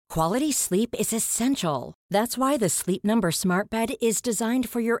Quality sleep is essential. That's why the Sleep Number Smart Bed is designed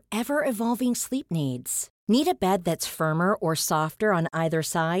for your ever-evolving sleep needs. Need a bed that's firmer or softer on either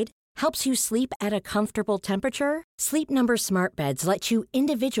side? Helps you sleep at a comfortable temperature? Sleep Number Smart Beds let you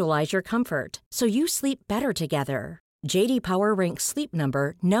individualize your comfort, so you sleep better together. J.D. Power ranks Sleep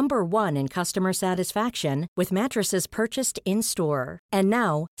Number number 1 in customer satisfaction with mattresses purchased in-store. And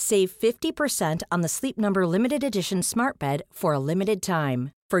now, save 50% on the Sleep Number Limited Edition Smart Bed for a limited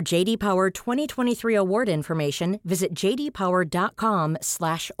time. For J.D. Power 2023 award information, visit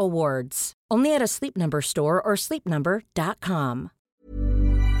jdpower.com/awards. Only at a Sleep Number store or sleepnumber.com.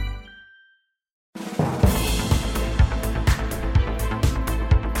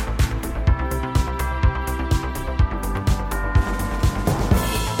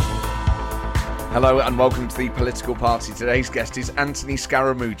 Hello and welcome to the Political Party. Today's guest is Anthony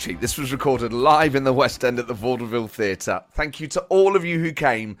Scaramucci. This was recorded live in the West End at the Vaudeville Theatre. Thank you to all of you who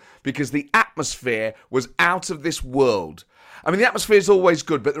came, because the atmosphere was out of this world. I mean, the atmosphere is always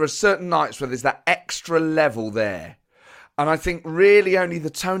good, but there are certain nights where there's that extra level there. And I think really only the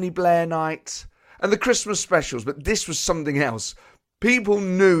Tony Blair night and the Christmas specials, but this was something else. People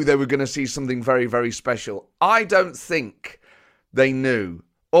knew they were going to see something very, very special. I don't think they knew.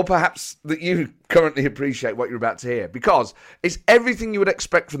 Or perhaps that you currently appreciate what you're about to hear, because it's everything you would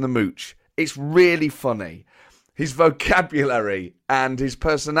expect from the Mooch. It's really funny. His vocabulary and his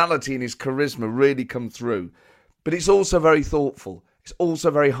personality and his charisma really come through. But it's also very thoughtful. It's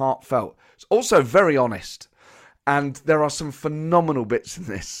also very heartfelt. It's also very honest. And there are some phenomenal bits in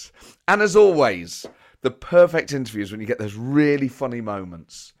this. And as always, the perfect interviews when you get those really funny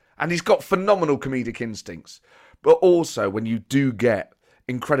moments. And he's got phenomenal comedic instincts. But also when you do get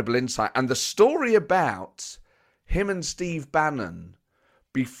incredible insight. And the story about him and Steve Bannon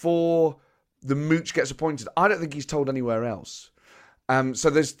before the Mooch gets appointed, I don't think he's told anywhere else. So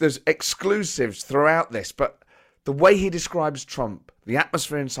there's exclusives throughout this, but the way he describes Trump, the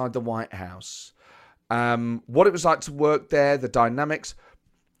atmosphere inside the White House, what it was like to work there, the dynamics,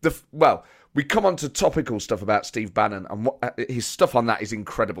 we come on to topical stuff about Steve Bannon, and his stuff on that is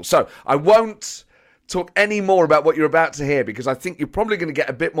incredible. So I won't talk any more about what you're about to hear, because I think you're probably going to get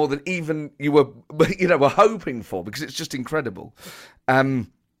a bit more than even you were hoping for, because it's just incredible. Don't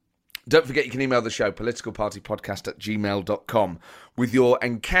forget you can email the show, politicalpartypodcast@gmail.com, with your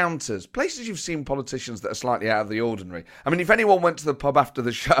encounters, places you've seen politicians that are slightly out of the ordinary. I mean, if anyone went to the pub after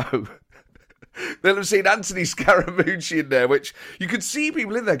the show, they'll have seen Anthony Scaramucci in there, which you could see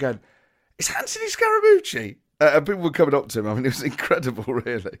people in there going, "It's Anthony Scaramucci?" And people were coming up to him. I mean, it was incredible,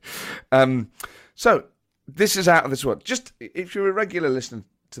 really. So, this is out of this world. Just, if you're a regular listener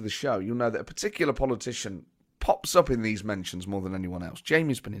to the show, you'll know that a particular politician pops up in these mentions more than anyone else.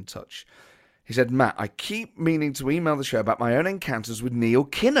 Jamie's been in touch. He said, "Matt, I keep meaning to email the show about my own encounters with Neil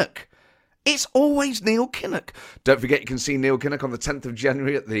Kinnock. It's always Neil Kinnock." Don't forget you can see Neil Kinnock on the 10th of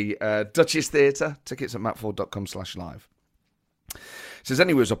January at the Duchess Theatre. Tickets at mattford.com/live. He says,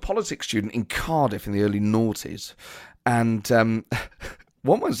 anyway, he was a politics student in Cardiff in the early noughties. And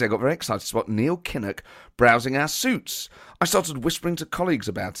one Wednesday I got very excited to spot Neil Kinnock browsing our suits. I started whispering to colleagues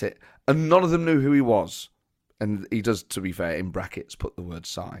about it, and none of them knew who he was. And he does, to be fair, in brackets, put the word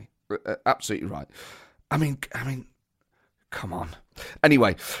sigh. Absolutely right. I mean, come on.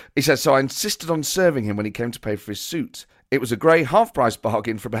 Anyway, he says, so I insisted on serving him when he came to pay for his suit. It was a grey half-price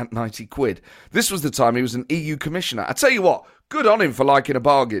bargain for about 90 quid. This was the time he was an EU commissioner. I tell you what, good on him for liking a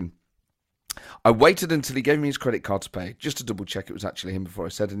bargain. I waited until he gave me his credit card to pay, just to double-check it was actually him before I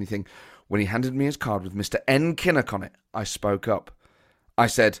said anything. When he handed me his card with Mr. N. Kinnock on it, I spoke up. I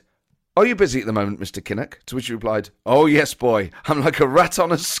said, "Are you busy at the moment, Mr. Kinnock?" To which he replied, "Oh, yes, boy. I'm like a rat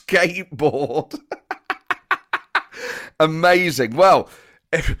on a skateboard." Amazing. Well,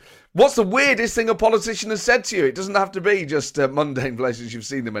 what's the weirdest thing a politician has said to you? It doesn't have to be just mundane places you've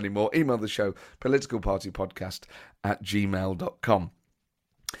seen them anymore. Email the show, politicalpartypodcast@gmail.com.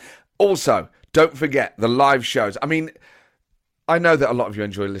 Also, don't forget the live shows. I mean, I know that a lot of you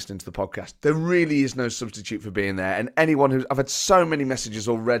enjoy listening to the podcast. There really is no substitute for being there. And anyone who's... I've had so many messages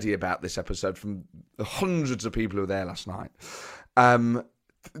already about this episode from the hundreds of people who were there last night.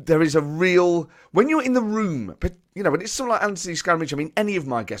 There is a real... When you're in the room, but when it's someone like Anthony Scaramucci, I mean, any of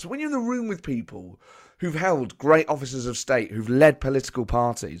my guests, when you're in the room with people who've held great offices of state, who've led political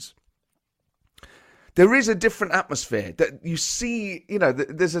parties, there is a different atmosphere that you see,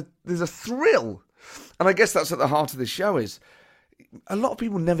 there's a thrill. And I guess that's at the heart of this show is a lot of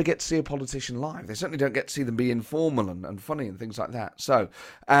people never get to see a politician live. They certainly don't get to see them be informal and funny and things like that. So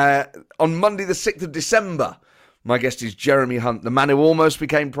on Monday, the 6th of December, My guest is Jeremy Hunt, the man who almost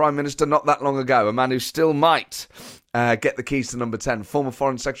became Prime Minister not that long ago, a man who still might get the keys to number 10, former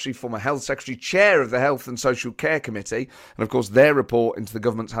Foreign Secretary, former Health Secretary, Chair of the Health and Social Care Committee, and of course their report into the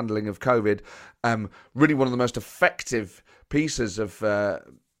government's handling of COVID, really one of the most effective pieces of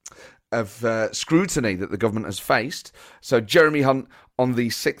scrutiny that the government has faced. So Jeremy Hunt on the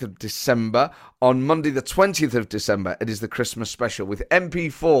 6th of December. On Monday the 20th of December, it is the Christmas special with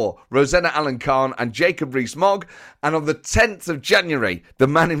MP4, Rosanna Allen-Khan and Jacob Rees-Mogg. And on the 10th of January, the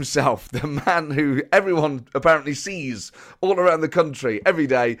man himself, the man who everyone apparently sees all around the country every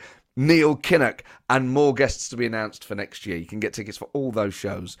day, Neil Kinnock, and more guests to be announced for next year. You can get tickets for all those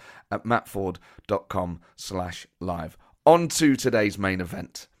shows at mattford.com/live. On to today's main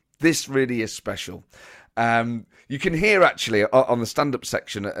event. This really is special. You can hear actually on the stand-up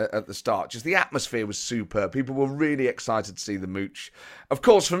section at the start, just the atmosphere was superb. People were really excited to see the mooch. Of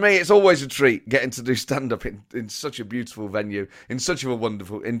course, for me, it's always a treat getting to do stand-up in such a beautiful venue, in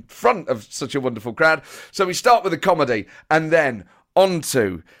front of such a wonderful crowd. So we start with a comedy and then on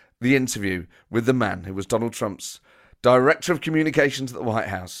to the interview with the man who was Donald Trump's Director of Communications at the White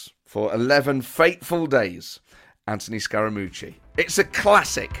House for 11 fateful days, Anthony Scaramucci. It's a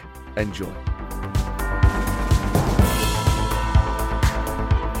classic. Enjoy.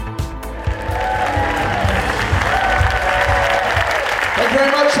 Thank you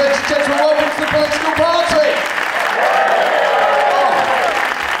very much, ladies and gentlemen. Welcome to the political party.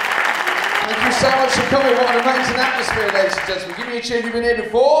 Thank you so much for coming. What an amazing atmosphere, ladies and gentlemen. Give me a cheer if you've been here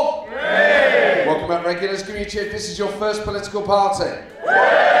before. Yay! Welcome back, regulars. Give me a cheer if this is your first political party.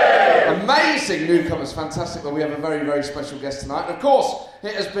 Yay! Amazing newcomers, fantastic. Well, we have a very, very special guest tonight. And of course,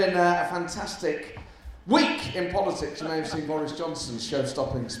 it has been a fantastic week in politics. You may have seen Boris Johnson's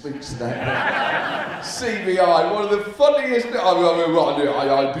show-stopping speech today. CBI, one of the funniest.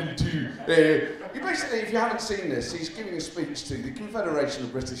 I've been to. Basically, if you haven't seen this, he's giving a speech to the Confederation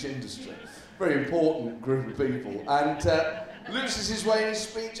of British Industry, very important group of people, and loses his way in his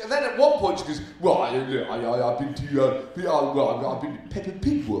speech. And then at one point he goes, "Well, I've been to Peppa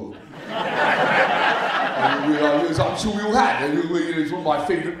Pig World." I'm sure we all had. It's one of my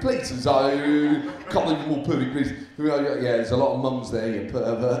favourite places. I can't think of a more perfect place. Yeah, there's a lot of mums there, you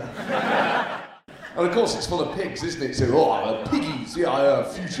pervert. And of course it's full of pigs, isn't it? So, piggies,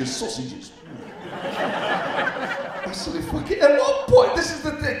 future sausages. Absolutely fucking. At one point, this is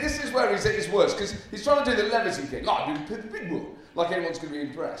the thing, this is where he's at his worst, because he's trying to do the levity thing, like in Peppa Pig World, like anyone's going to be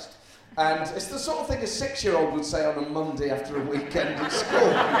impressed. And it's the sort of thing a 6-year-old would say on a Monday after a weekend at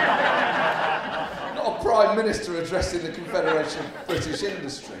school. Not a Prime Minister addressing the Confederation of British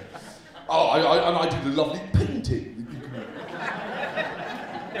Industry. I did a lovely painting.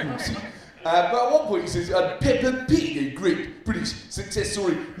 But at one point he says, Peppa Pig, a great British success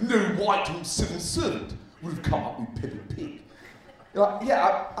story, no white civil servant would have come up with Peppa Pig. You're like,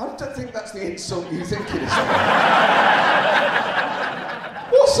 yeah, I don't think that's the insult you think it is.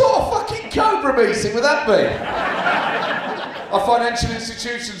 What sort of fucking Cobra meeting would that be? Our financial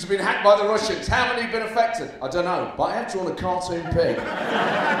institutions have been hacked by the Russians. How many have been affected? I don't know, but I have drawn a cartoon pig.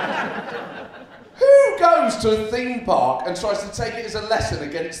 Who goes to a theme park and tries to take it as a lesson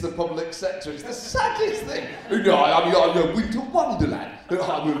against the public sector? It's the saddest thing. I'm Winter Wonderland.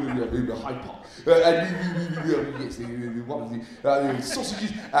 Hyde Park. Yes, one of the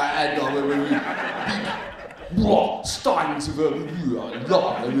sausages and big steins of lard. The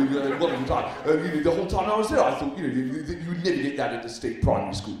whole time I was there, I thought, you would never get that at the state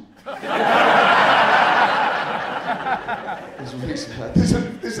primary school.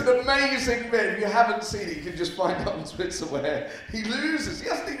 There's an amazing bit. If you haven't seen it, you can just find it on Twitter where he loses. He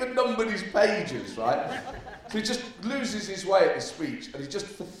hasn't even numbered his pages, right? So he just loses his way at the speech, and he just,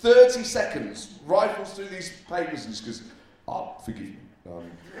 for 30 seconds, rifles through these papers and just goes, forgive me.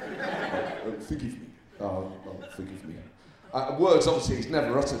 Forgive me. Forgive me. Words, obviously, he's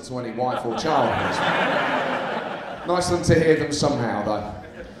never uttered to any wife or child. Nice of them to hear them somehow, though.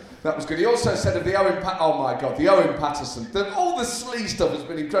 That was good. He also said of the Owen Patterson, that all the slee stuff has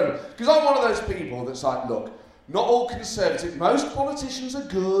been incredible. Because I'm one of those people that's like, look, not all Conservatives, most politicians are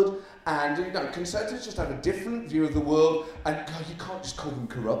good, and Conservatives just have a different view of the world, and God, you can't just call them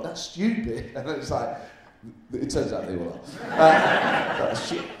corrupt, that's stupid. And it's like, it turns out they were. That's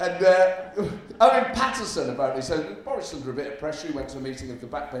shit. And Owen Patterson, apparently, so Boris under a bit of pressure. He went to a meeting of the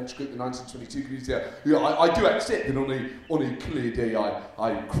backbench group, the 1922 community. I do accept that on a clear day I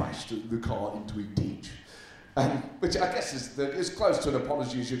crashed the car into a ditch. Which I guess is as close to an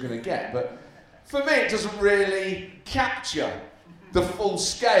apology as you're going to get. But for me, it doesn't really capture the full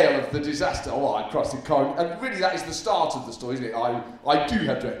scale of the disaster. Oh, I crossed the car, and really that is the start of the story, isn't it? I do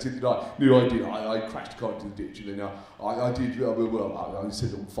have to act in the night. No, I did. I crashed the car into the ditch, and then I did. I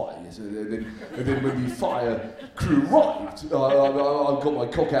set on fire, yes, and then when the fire crew arrived, I got my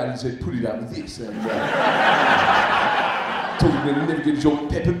cock out and said, "Put it out with this." And told them they'd never get a job at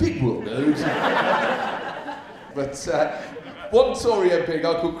Peppa Pig World. But one Tory MP, a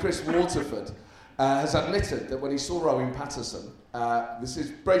guy called Chris Waterford, has admitted that when he saw Owen Paterson,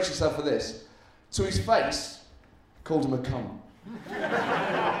 brace yourself for this, to his face, called him a cunt.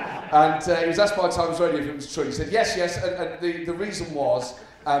 And he was asked by Times Radio if it was true. He said yes, and the reason was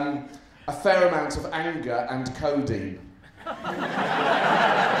a fair amount of anger and codeine.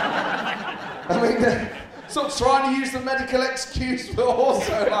 I mean, sort of trying to use the medical excuse, but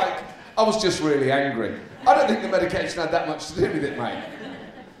also like, I was just really angry. I don't think the medication had that much to do with it, mate.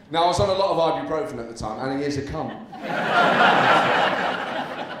 Now, I was on a lot of ibuprofen at the time, and he is a cunt.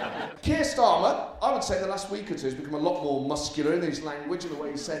 Keir Starmer, I would say the last week or two, has become a lot more muscular in his language and the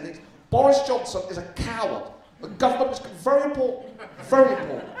way he's saying things. Boris Johnson is a coward. The government is very important. Very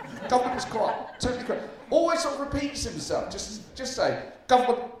important. Government is corrupt. Totally corrupt. Always sort of repeats himself. Just say,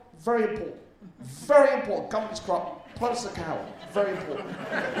 government, very important. Very important. Government is corrupt. Plus a coward. Very important.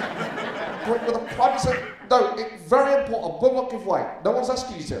 With a prime minister, no, it's very important. I will not give way. No one's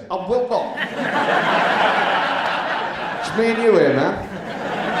asking you to. I will not. It's me and you here, man.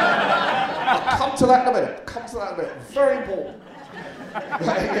 I'll come to that in a minute. Very important.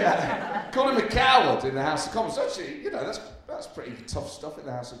 Call him a coward in the House of Commons. Actually, that's pretty tough stuff in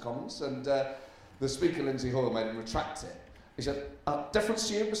the House of Commons. And the Speaker, Lindsay Hoyle, made him retract it. He said, difference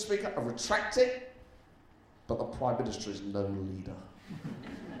to you, Mr. Speaker, I retract it, but the Prime Minister is no leader.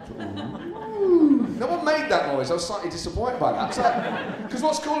 No one made that noise. I was slightly disappointed by that. Because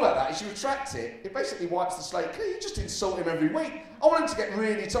what's cool about that is you retract it, it basically wipes the slate clean. You just insult him every week. I want him to get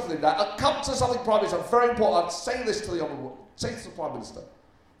really tough with that. I'll come to something, Prime Minister, very important. I'll say this to the Honourable, say this to the Prime Minister.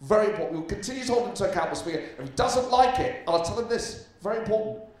 Very important. We'll continue to hold him to account, Mr. Speaker. If he doesn't like it, I'll tell him this. Very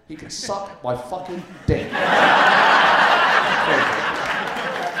important. He can suck my fucking dick.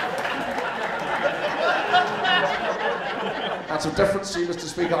 That's a difference to you, Mr.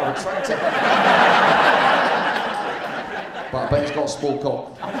 Speaker. I retract it. But I bet he's got a small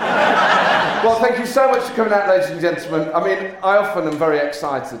cock. Well, thank you so much for coming out, ladies and gentlemen. I mean, I often am very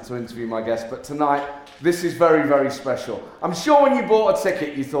excited to interview my guests, but tonight, this is very, very special. I'm sure when you bought a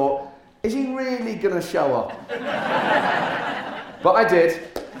ticket, you thought, is he really going to show up? But I did.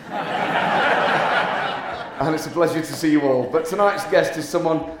 And it's a pleasure to see you all. But tonight's guest is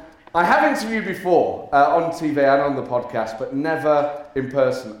someone I have interviewed before on TV and on the podcast, but never in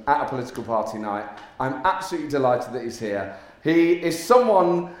person at a political party night. I'm absolutely delighted that he's here. He is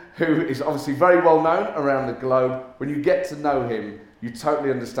someone who is obviously very well known around the globe. When you get to know him, you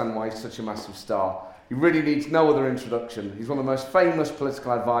totally understand why he's such a massive star. He really needs no other introduction. He's one of the most famous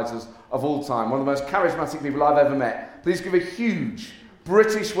political advisors of all time, one of the most charismatic people I've ever met. Please give a huge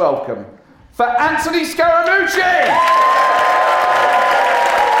British welcome for Anthony Scaramucci!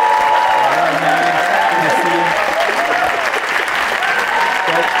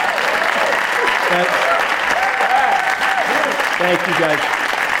 Thank you, guys.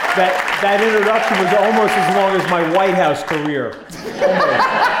 That introduction was almost as long as my White House career. Almost.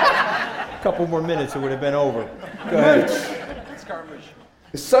 A couple more minutes, it would have been over. Go ahead.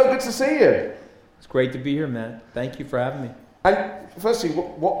 It's so good to see you. It's great to be here, Matt. Thank you for having me. And firstly,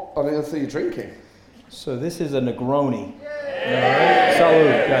 what on earth are you drinking? So this is a Negroni. Right.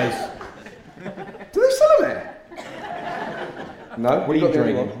 Salud, guys. Do they sell them here? No. What are you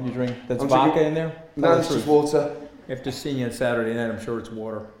drinking? You drink? That's vodka in there? No, it's just water. After seeing you on Saturday night, I'm sure it's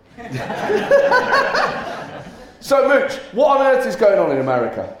water. So, Mooch, what on earth is going on in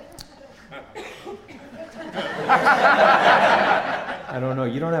America? I don't know.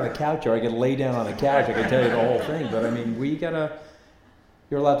 You don't have a couch, or I could lay down on the couch. I can tell you the whole thing. But I mean,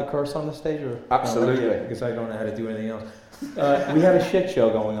 you're allowed to curse on the stage, or absolutely? No, because I don't know how to do anything else. We have a shit show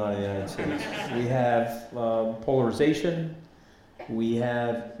going on in the United States. We have polarization. We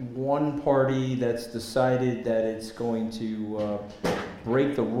have one party that's decided that it's going to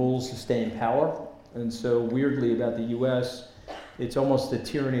break the rules to stay in power. And so weirdly about the US, it's almost the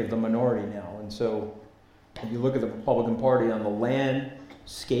tyranny of the minority now. And so if you look at the Republican Party on the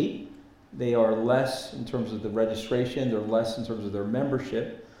landscape, they are less in terms of the registration, they're less in terms of their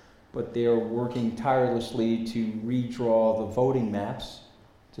membership, but they are working tirelessly to redraw the voting maps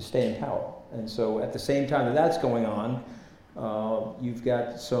to stay in power. And so at the same time that that's going on, you've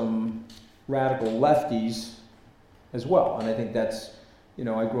got some radical lefties as well. And I think that's,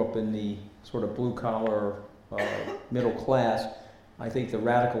 I grew up in the sort of blue collar, middle class, I think the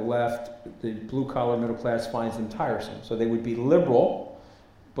radical left, the blue-collar middle class finds them tiresome. So they would be liberal,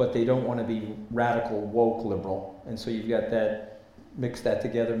 but they don't want to be radical, woke liberal. And so you've got that, mix that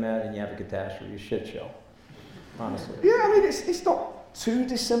together, Matt, and you have a catastrophe, a shit show, honestly. Yeah, I mean, it's not too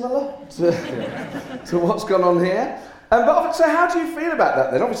dissimilar to what's gone on here. But so how do you feel about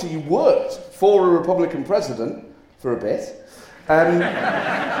that then? Obviously you worked for a Republican president for a bit. Do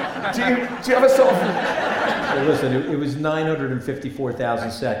you have a sort of... Well, listen, it was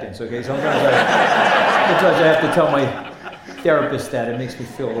 954,000 seconds, okay? Sometimes I have to tell my therapist that. It makes me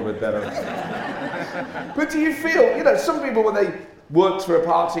feel a little bit better. But do you feel, some people when they worked for a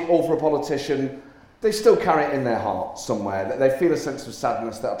party or for a politician, they still carry it in their heart somewhere, that they feel a sense of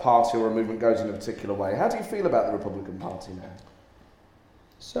sadness that a party or a movement goes in a particular way. How do you feel about the Republican Party now?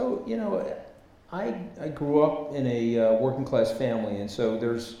 So, I grew up in a working class family, and so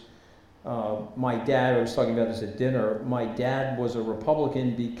there's my dad, I was talking about this at dinner, my dad was a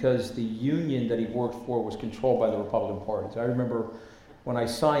Republican because the union that he worked for was controlled by the Republican Party. So I remember when I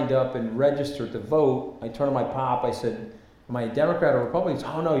signed up and registered to vote, I turned to my pop, I said, am I a Democrat or Republican? He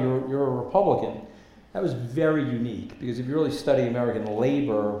said, oh no, you're a Republican. That was very unique, because if you really study American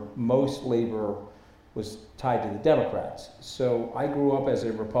labor, most labor was tied to the Democrats. So I grew up as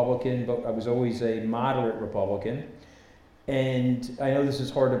a Republican, but I was always a moderate Republican. And I know this is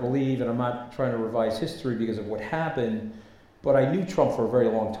hard to believe, and I'm not trying to revise history because of what happened, but I knew Trump for a very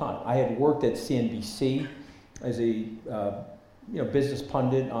long time. I had worked at CNBC as a business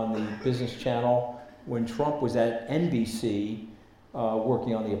pundit on the Business Channel when Trump was at NBC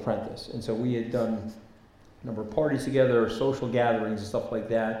working on The Apprentice. And so we had done a number of parties together, social gatherings and stuff like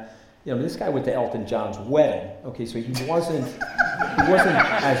that. This guy went to Elton John's wedding. Okay, so he wasn't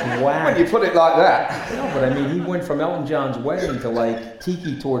as whack. When you put it like that. No, but I mean, he went from Elton John's wedding to like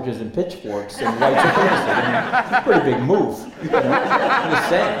tiki torches and pitchforks and white supremacy. I mean, pretty big move. I'm just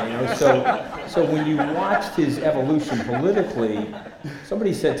saying, So when you watched his evolution politically,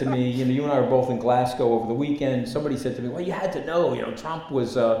 somebody said to me, you and I were both in Glasgow over the weekend. Somebody said to me, well, you had to know, Trump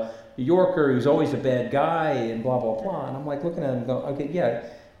was a New Yorker. He was always a bad guy, and blah blah blah. And I'm like looking at him, going, okay, yeah.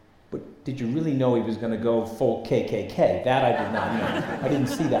 But did you really know he was going to go full KKK? That I did not know. I didn't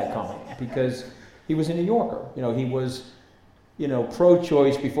see that coming, because he was a New Yorker. He was,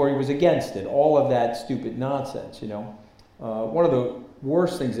 pro-choice before he was against it. All of that stupid nonsense, One of the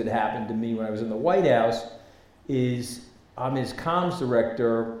worst things that happened to me when I was in the White House is I'm his comms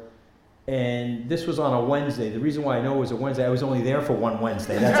director, and this was on a Wednesday. The reason why I know it was a Wednesday, I was only there for one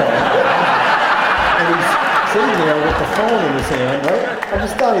Wednesday. That's all. And he's sitting there with the phone in his hand, right? I'm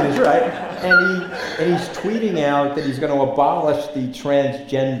just telling you this, right? And he's tweeting out that he's going to abolish the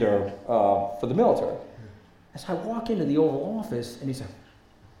transgender for the military. As I walk into the Oval Office, and he said,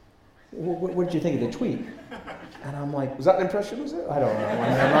 what did you think of the tweet? And I'm like, was that an impression, was it? I don't know.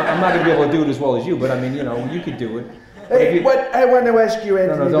 I'm not going to be able to do it as well as you, but I mean, you could do it. Hey, I want to ask you,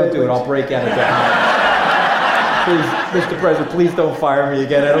 Anthony. No, don't do it. I'll break out into Please, Mr. President, please don't fire me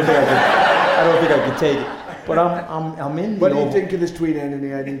again. I don't think I could take it. But I'm in the What do you think of this tweet,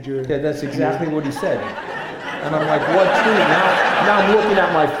 Anthony? I need your... Yeah, that's exactly what he said. And I'm like, what tweet? Now I'm looking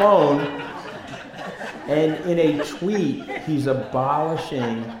at my phone, and in a tweet, he's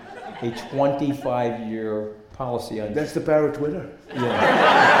abolishing a 25-year policy on... That's the power of Twitter. Yeah.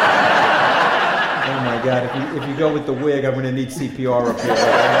 Oh my God, if you go with the wig, I'm going to need CPR up here.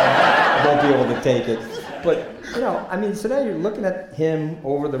 I won't be able to take it. But, so now you're looking at him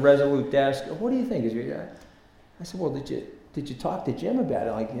over the Resolute desk. What do you think? I said, well, did you talk to Jim about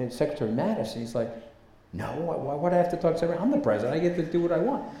it, like Secretary Mattis? And he's like, no, why do I have to talk to Secretary? I'm the president, I get to do what I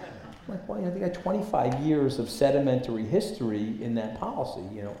want. I'm like, well, they got 25 years of sedimentary history in that policy,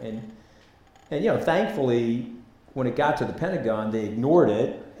 and thankfully, when it got to the Pentagon, they ignored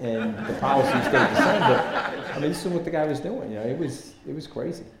it, and the policy stayed the same. But I mean, this is what the guy was doing. It was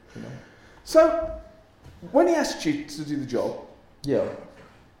crazy. So, when he asked you to do the job, yeah.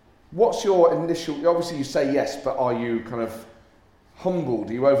 What's your initial? Obviously, you say yes, but are you kind of humbled?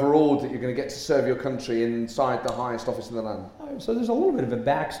 Are you overawed that you're going to get to serve your country inside the highest office in the land? So there's a little bit of a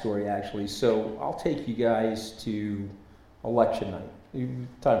backstory, actually. So I'll take you guys to election night.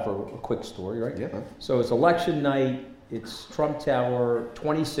 Time for a quick story, right? Yeah. So it's election night. It's Trump Tower,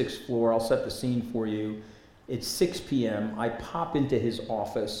 26th floor. I'll set the scene for you. It's 6 p.m. I pop into his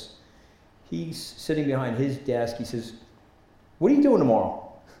office. He's sitting behind his desk. He says, what are you doing tomorrow?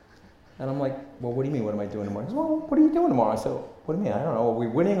 And I'm like, well, what do you mean, what am I doing tomorrow? He says, well, what are you doing tomorrow? I said, what do you mean? I don't know. Are we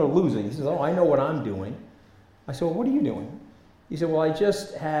winning or losing? He says, oh, I know what I'm doing. I said, well, what are you doing? He said, well, I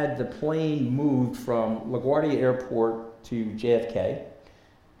just had the plane moved from LaGuardia Airport to JFK,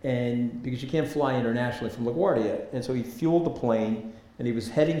 and because you can't fly internationally from LaGuardia. And so he fueled the plane, and he was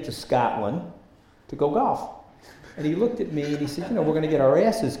heading to Scotland to go golf. And he looked at me and he said, we're going to get our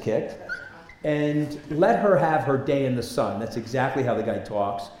asses kicked, and let her have her day in the sun. That's exactly how the guy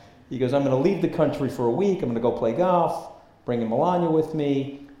talks. He goes, I'm going to leave the country for a week. I'm going to go play golf, bring Melania with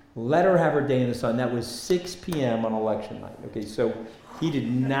me. Let her have her day in the sun. That was 6 p.m. on election night. Okay, so he did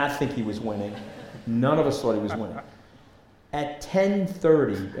not think he was winning. None of us thought he was winning. At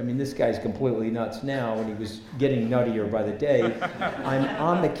 10:30, this guy's completely nuts now, and he was getting nuttier by the day. I'm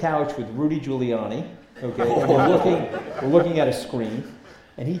on the couch with Rudy Giuliani, okay, and we're looking at a screen,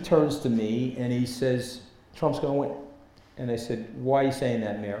 and he turns to me and he says, Trump's going to win. And I said, why are you saying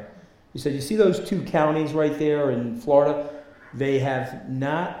that, Mayor? He said, you see those 2 counties right there in Florida? They have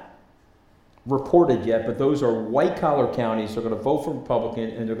not reported yet, but those are white-collar counties. They're going to vote for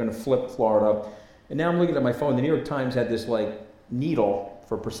Republican, and they're going to flip Florida. And now I'm looking at my phone. The New York Times had this needle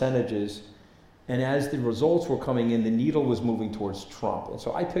for percentages, and as the results were coming in, the needle was moving towards Trump. And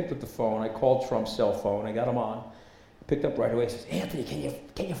so I picked up the phone. I called Trump's cell phone. I got him on. I picked up right away. He says, Anthony,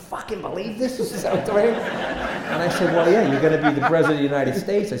 can you fucking believe this? This is out there. And I said, well, yeah, you're going to be the president of the United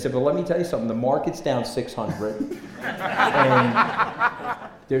States. I said, but let me tell you something. The market's down 600, and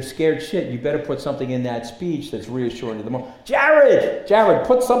they're scared shit. You better put something in that speech that's reassuring to the market. Jared,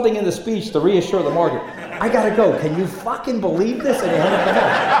 put something in the speech to reassure the market. I gotta go. Can you fucking believe this? And he hung up the phone.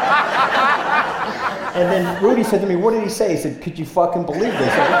 And then Rudy said to me, what did he say? He said, could you fucking believe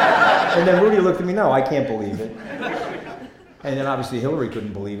this? And then Rudy looked at me, no, I can't believe it. And then obviously Hillary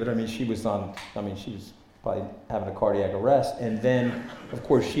couldn't believe it. She was probably having a cardiac arrest. And then, of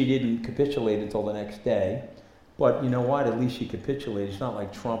course, she didn't capitulate until the next day. But you know what? At least she capitulated. It's not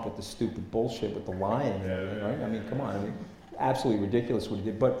like Trump with the stupid bullshit with the lion and everything, right? Come on. Absolutely ridiculous what he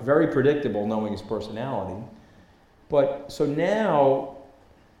did, but very predictable knowing his personality. But so now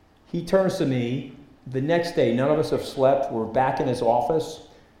he turns to me the next day. None of us have slept. We're back in his office.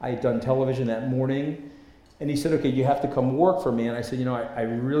 I had done television that morning. And he said, okay, you have to come work for me. And I said, I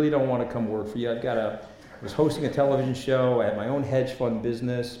really don't want to come work for you. I was hosting a television show. I had my own hedge fund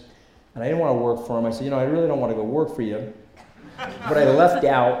business. And I didn't want to work for him. I said, I really don't want to go work for you. What I left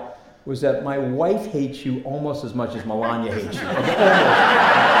out was that my wife hates you almost as much as Melania hates you. Almost.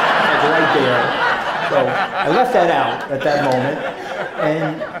 Right there. So I left that out at that moment.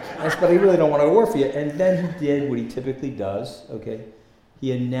 And I said, but I really don't want to go work for you. And then he did what he typically does, okay?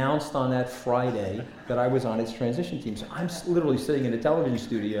 He announced on that Friday that I was on his transition team. So I'm literally sitting in a television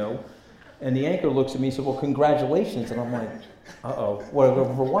studio, and the anchor looks at me and said, well, congratulations. And I'm like, uh-oh,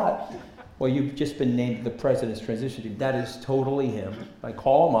 for what? Well, you've just been named the president's transition team. That is totally him. I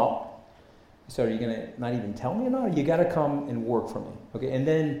call him up. I said, are you going to not even tell me or not? You got to come and work for me. Okay, and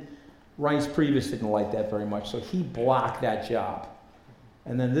then Reince Priebus didn't like that very much, so he blocked that job.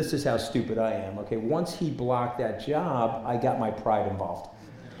 And then this is how stupid I am. Okay, once he blocked that job, I got my pride involved.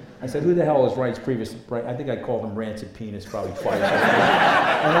 I said, who the hell is Reince Priebus? I think I called him Rancid Penis probably twice.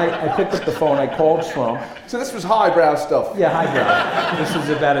 And I picked up the phone, I called Trump. So this was highbrow stuff? Yeah, highbrow. This is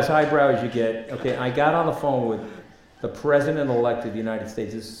about as highbrow as you get. Okay, I got on the phone with the president-elect of the United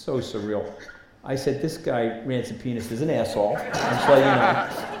States. This is so surreal. I said, this guy, Rancid Penis, is an asshole. I'm so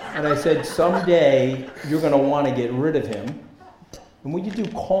And I said, someday you're going to want to get rid of him. And when you do,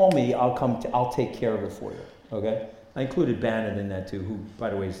 call me. I'll take care of it for you. Okay? I included Bannon in that too, who,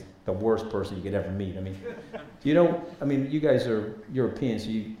 by the way, is the worst person you could ever meet. You guys are Europeans, so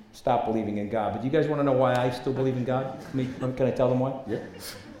you stop believing in God. But do you guys want to know why I still believe in God? Can I tell them why? Yeah.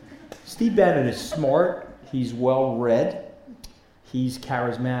 Steve Bannon is smart. He's well-read. He's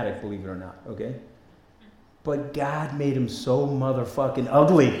charismatic, believe it or not. Okay. But God made him so motherfucking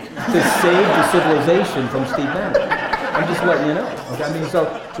ugly to save the civilization from Steve Bannon. I'm just letting you know. Okay? He's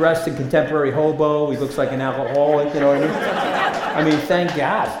so dressed in contemporary hobo. He looks like an alcoholic. You know what I mean? Thank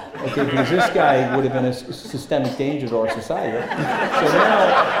God. Okay, because this guy would have been a systemic danger to our society. Right? So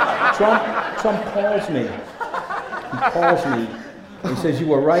now, Trump calls me. He calls me. He says, "You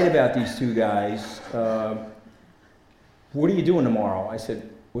were right about these 2 guys. What are you doing tomorrow?" I said,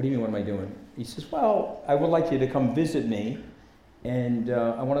 "What do you mean? What am I doing?" He says, "Well, I would like you to come visit me, and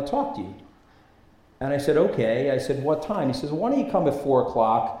I want to talk to you." And I said, okay. I said, what time? He says, why don't you come at 4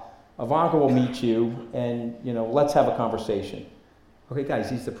 o'clock? Ivanka will meet you, and let's have a conversation. Okay, guys,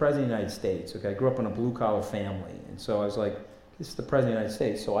 he's the president of the United States. Okay, I grew up in a blue-collar family, and so I was like, this is the president of the United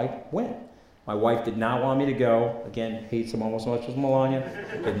States. So I went. My wife did not want me to go. Again, hates him almost as much as Melania.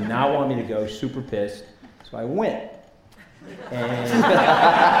 Did not want me to go. Super pissed. So I went. And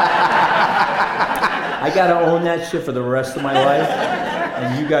I got to own that shit for the rest of my life.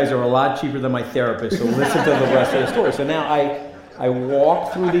 And you guys are a lot cheaper than my therapist, so listen to the rest of the story. So now I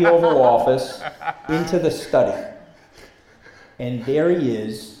walk through the Oval Office into the study. And there he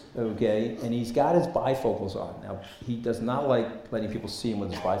is, okay, and he's got his bifocals on. Now, he does not like letting people see him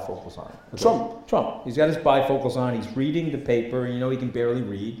with his bifocals on. Okay? Trump. He's got his bifocals on. He's reading the paper. You know he can barely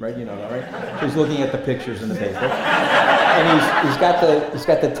read, right? You know that, right? He's looking at the pictures in the paper. And he's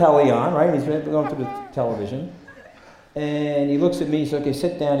got the telly on, right? He's going through the television. And he looks at me, he says, okay,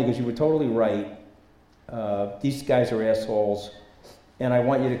 sit down. He goes, you were totally right. These guys are assholes, and I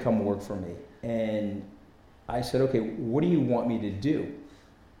want you to come work for me. And I said, okay, what do you want me to do?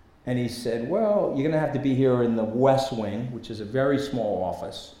 And he said, well, you're going to have to be here in the West Wing, which is a very small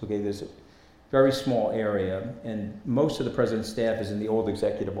office. Okay, there's a very small area, and most of the president's staff is in the old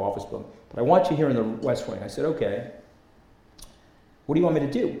executive office building. But I want you here in the West Wing. I said, okay. What do you want me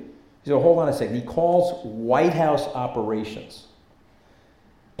to do? He said, hold on a second. He calls White House operations.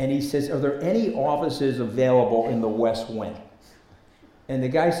 And he says, are there any offices available in the West Wing? And the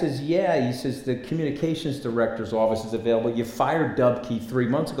guy says, yeah. He says, the communications director's office is available. You fired Dubkey 3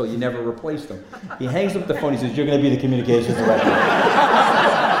 months ago. You never replaced him. He hangs up the phone. He says, you're going to be the communications director.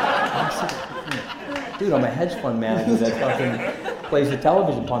 I said, dude, I'm a hedge fund manager that fucking plays the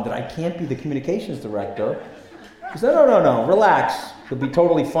television pundit. I can't be the communications director. He said, no, relax. They'll be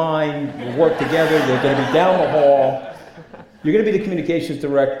totally fine. We'll work together. They're going to be down the hall. You're going to be the communications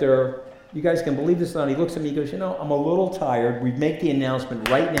director. You guys can believe this or not. He looks at me, he goes, you know, I'm a little tired. We make the announcement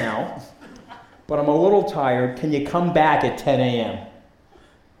right now, but I'm a little tired. Can you come back at 10 a.m.?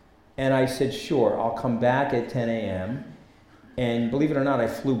 And I said, sure, I'll come back at 10 a.m. And believe it or not, I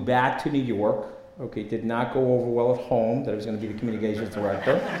flew back to New York. Okay, did not go over well at home that I was going to be the communications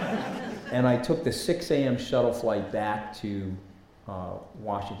director. And I took the 6 a.m. shuttle flight back to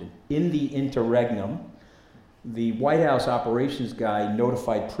Washington. In the interregnum, the White House operations guy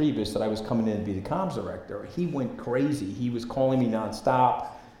notified Priebus that I was coming in to be the comms director. He went crazy. He was calling me nonstop.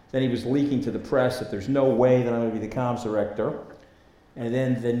 Then he was leaking to the press that there's no way that I'm going to be the comms director. And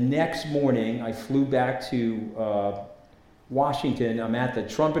then the next morning, I flew back to Washington. I'm at the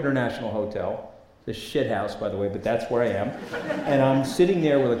Trump International Hotel, the shit house, by the way, but that's where I am. And I'm sitting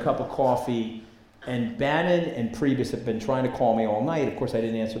there with a cup of coffee, and Bannon and Priebus have been trying to call me all night. Of course, I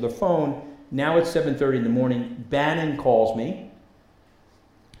didn't answer the phone. Now it's 7:30 in the morning. Bannon calls me.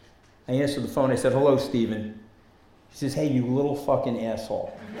 I answer the phone. I said, hello, Stephen. He says, hey, you little fucking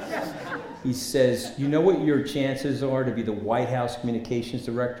asshole. He says, you know what your chances are to be the White House communications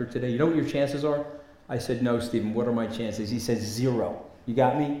director today? You know what your chances are? I said, no, Stephen, what are my chances? He says, 0. You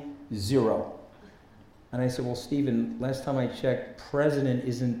got me? 0. And I said, well, Stephen, last time I checked, president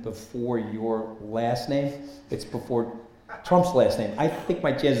isn't before your last name. It's before Trump's last name. I think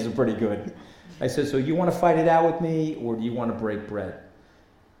my chances are pretty good. I said, so you want to fight it out with me, or do you want to break bread?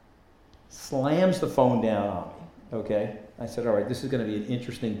 Slams the phone down on me, okay? I said, all right, this is going to be an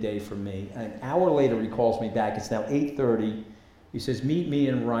interesting day for me. And an hour later, he calls me back. It's now 8:30. He says, meet me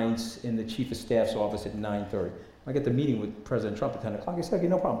and Reince in the chief of staff's office at 9:30. I get the meeting with President Trump at 10 o'clock. I said, okay,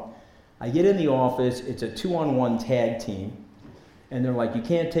 no problem. I get in the office. It's a 2-on-1 tag team. And they're like, you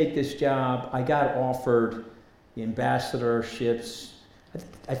can't take this job. I got offered the ambassadorships.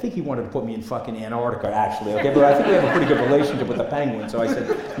 I think he wanted to put me in fucking Antarctica, actually, okay? But I think we have a pretty good relationship with the Penguin, so I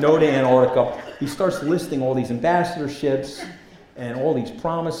said no to Antarctica. He starts listing all these ambassadorships and all these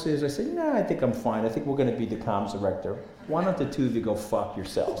promises. I said, no, I think I'm fine. I think we're going to be the comms director. Why don't the two of you go fuck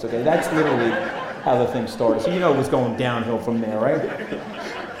yourselves, okay? That's literally how the thing started. So you know it was going downhill from there, right?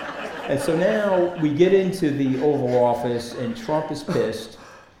 And so now we get into the Oval Office, and Trump is pissed.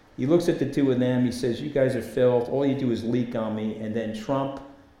 He looks at the two of them. He says, you guys are filth. All you do is leak on me. And then Trump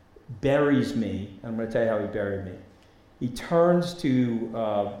buries me. I'm going to tell you how he buried me. He turns to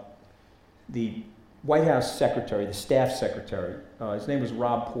the White House secretary, the staff secretary. His name was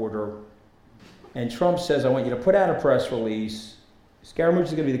Rob Porter. And Trump says, I want you to put out a press release. Scaramucci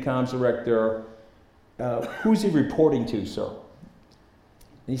is going to be the comms director. Who's he reporting to, sir? And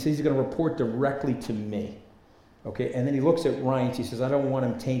he says he's going to report directly to me. Okay, and then he looks at Reince. He says, I don't want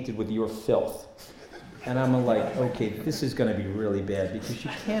him tainted with your filth. And I'm like, okay, this is going to be really bad, because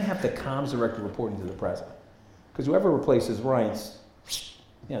you can't have the comms director reporting to the president. Because whoever replaces Reince,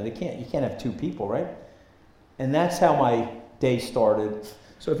 you know, you can't have two people, right? And that's how my day started.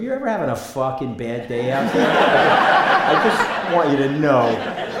 So if you're ever having a fucking bad day out there, I just want you to know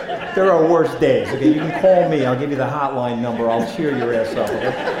there are worse days. Okay, you can call me. I'll give you the hotline number. I'll cheer your ass up.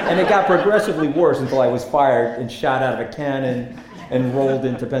 Okay? And it got progressively worse until I was fired and shot out of a cannon and rolled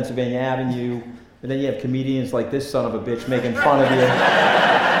into Pennsylvania Avenue. And then you have comedians like this son of a bitch making fun of you.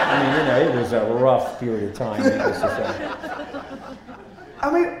 I mean, you know, it was a rough period of time. I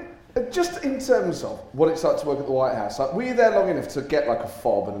mean, Just in terms of what it's like to work at the White House, like, were you there long enough to get like a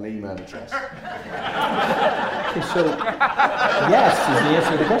fob and an email address? Okay, so yes is the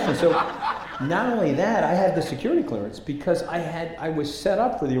answer to the question. So not only that, I had the security clearance because I was set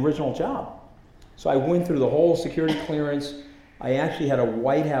up for the original job. So I went through the whole security clearance. I actually had a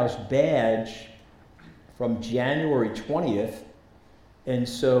White House badge from January 20th, and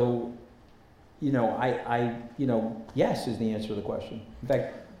so, yes is the answer to the question. In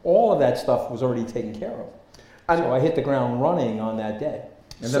fact, all of that stuff was already taken care of. And so I hit the ground running on that day.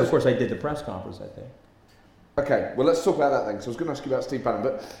 And then, of course, I did the press conference that day. Okay, well, let's talk about that then, because I was going to ask you about Steve Bannon.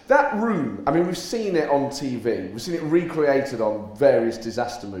 But that room, I mean, we've seen it on TV. We've seen it recreated on various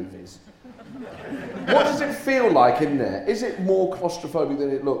disaster movies. What does it feel like in there? Is it more claustrophobic than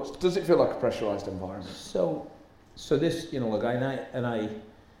it looks? Does it feel like a pressurised environment? So this, look, I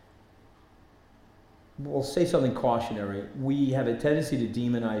will say something cautionary. We have a tendency to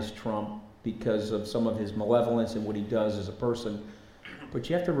demonize Trump because of some of his malevolence and what he does as a person. But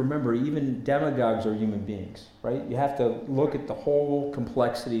you have to remember, even demagogues are human beings, right? You have to look at the whole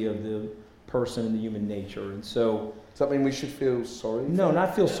complexity of the person and the human nature. And so... Does that mean we should feel sorry? No,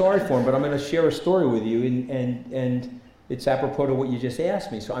 not feel sorry for him, but I'm going to share a story with you, and it's apropos to what you just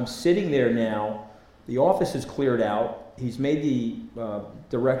asked me. So I'm sitting there now. The office is cleared out. He's made the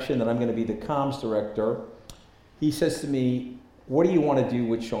direction that I'm going to be the comms director. He says to me, what do you want to do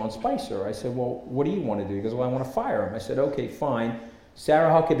with Sean Spicer? I said, well, what do you want to do? He goes, well, I want to fire him. I said, okay, fine. Sarah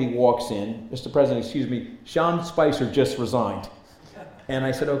Huckabee walks in. Mr. President, excuse me, Sean Spicer just resigned. And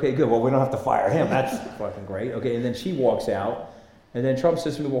I said, okay, good. Well, we don't have to fire him. That's fucking great. Okay, and then she walks out. And then Trump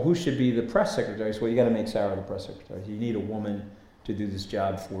says to me, well, who should be the press secretary? I said, well, you got to make Sarah the press secretary. You need a woman to do this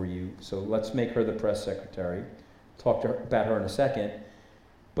job for you. So let's make her the press secretary. Talk to her about her in a second.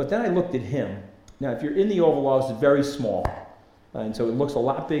 But then I looked at him. Now, if you're in the Oval Office, it's very small. And so it looks a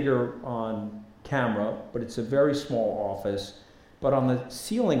lot bigger on camera, but it's a very small office. But on the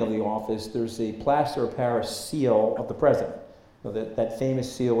ceiling of the office, there's a plaster of Paris seal of the president. That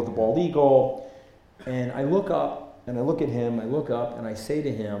famous seal with the bald eagle. And I look up, and I look at him, I look up, and I say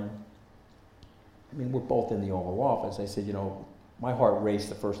to him, I mean, we're both in the Oval Office. I said, my heart raced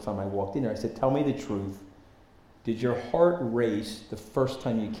the first time I walked in there. I said, tell me the truth. Did your heart race the first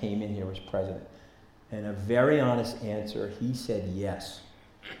time you came in here as president? And a very honest answer, he said yes.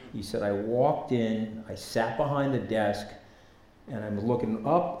 He said, I walked in, I sat behind the desk, and I'm looking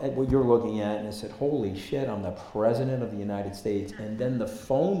up at what you're looking at, and I said, holy shit, I'm the President of the United States. And then the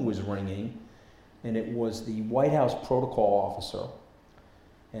phone was ringing, and it was the White House protocol officer.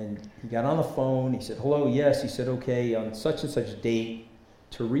 And he got on the phone, he said, hello, yes. He said, okay, on such and such date,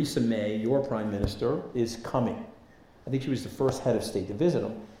 Theresa May, your prime minister, is coming. I think she was the first head of state to visit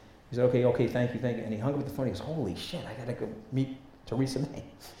him. He said, okay, thank you. And he hung up the phone, he goes, holy shit, I gotta go meet Theresa May.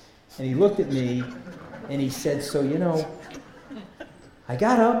 And he looked at me, and he said, so, I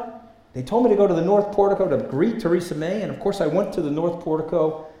got up, they told me to go to the North Portico to greet Theresa May, and of course I went to the North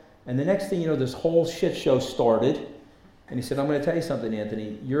Portico, and the next thing you know, this whole shit show started. And he said, I'm going to tell you something,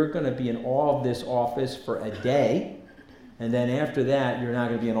 Anthony, you're going to be in awe of this office for a day, and then after that, you're not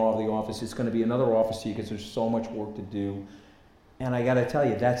going to be in awe of the office. It's going to be another office to you because there's so much work to do. And I got to tell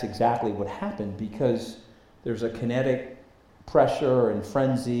you, that's exactly what happened, because there's a kinetic pressure and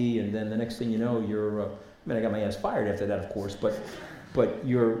frenzy, and then the next thing you know, I got my ass fired after that, of course, but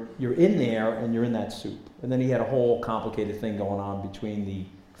you're in there and you're in that soup. And then he had a whole complicated thing going on between the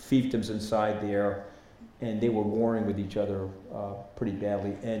fiefdoms inside there, and they were warring with each other pretty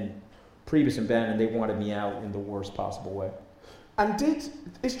badly. And Priebus and Bannon, they wanted me out in the worst possible way. And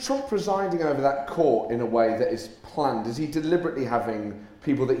is Trump presiding over that court in a way that is planned? Is he deliberately having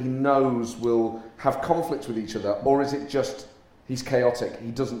people that he knows will have conflicts with each other, or is it just he's chaotic,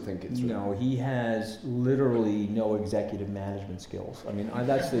 he doesn't think it's real? No, he has literally no executive management skills. I mean,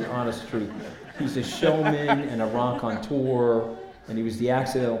 that's the honest truth. He's a showman and a raconteur, and he was the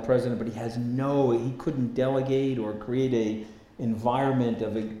accidental president, but he couldn't delegate or create a environment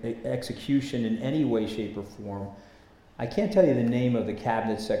of execution in any way, shape, or form. I can't tell you the name of the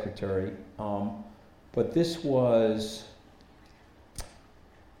cabinet secretary, but this was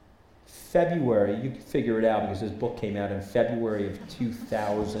February. You can figure it out because this book came out in February of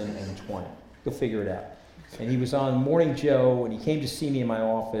 2020. You'll figure it out. And he was on Morning Joe, and he came to see me in my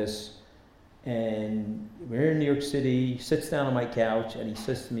office, and we're here in New York City. He sits down on my couch, and he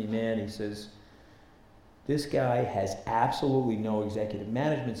says to me, man, he says, this guy has absolutely no executive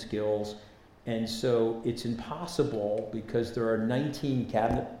management skills, and so it's impossible because there are 19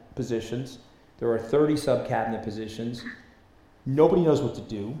 cabinet positions, there are 30 sub-cabinet positions, nobody knows what to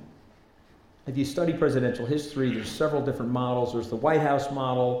do. If you study presidential history, there's several different models. There's the White House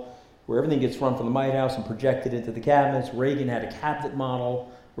model, where everything gets run from the White House and projected into the cabinets. Reagan had a cabinet model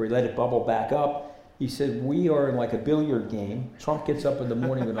where he let it bubble back up. He said, we are in like a billiard game. Trump gets up in the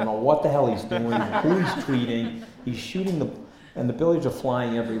morning, we don't know what the hell he's doing, who he's tweeting. He's shooting and the billiards are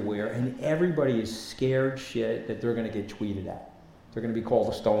flying everywhere, and everybody is scared shit that they're going to get tweeted at. They're going to be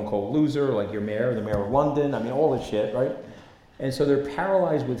called a stone cold loser, like your mayor, the mayor of London. I mean, all this shit, right? And so they're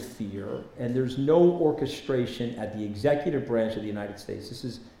paralyzed with fear, and there's no orchestration at the executive branch of the United States. This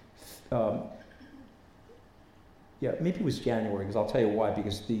is, maybe it was January, because I'll tell you why,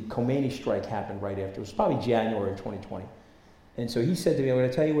 because the Khomeini strike happened right after. It was probably January of 2020. And so he said to me, I'm going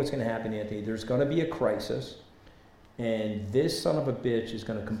to tell you what's going to happen, Anthony. There's going to be a crisis, and this son of a bitch is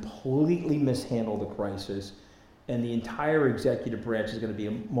going to completely mishandle the crisis, and the entire executive branch is going to be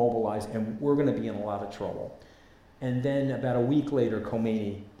mobilized, and we're going to be in a lot of trouble. And then about a week later,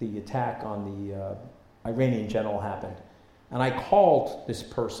 Khomeini, the attack on the Iranian general happened. And I called this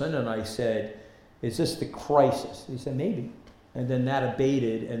person and I said, is this the crisis? He said, maybe. And then that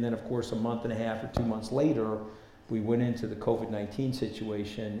abated, and then of course a month and a half or 2 months later, we went into the COVID-19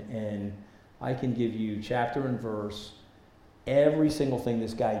 situation, and I can give you chapter and verse, every single thing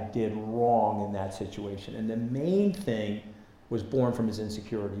this guy did wrong in that situation. And the main thing was born from his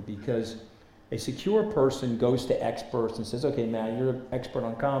insecurity, because a secure person goes to experts and says, okay, man, you're an expert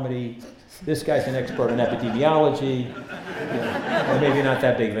on comedy. This guy's an expert on epidemiology. Or maybe not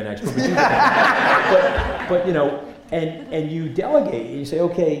that big of an expert, but and you delegate. You say,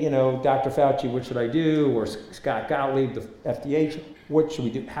 okay, Dr. Fauci, what should I do? Or Scott Gottlieb, the FDA, what should we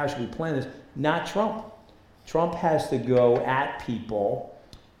do? How should we plan this? Not Trump. Trump has to go at people,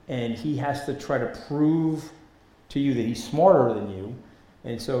 and he has to try to prove to you that he's smarter than you.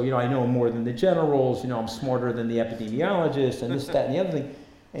 And so, I know more than the generals, I'm smarter than the epidemiologists, and this, that, and the other thing.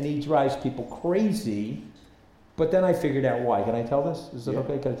 And he drives people crazy. But then I figured out why. Can I tell this? Is it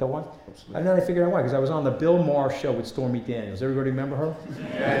okay? Can I tell why? Absolutely. And then I figured out why, because I was on the Bill Maher show with Stormy Daniels. Everybody remember her?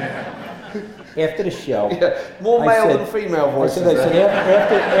 Yeah. After the show. Yeah. More male than female voices.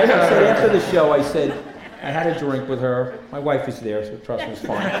 After the show, I said, I had a drink with her. My wife is there, so trust me, it's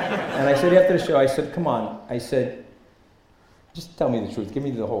fine. And I said after the show, I said, come on. I said, just tell me the truth. Give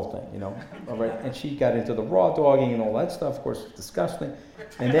me the whole thing, All right. And she got into the raw dogging and all that stuff. Of course, it's disgusting.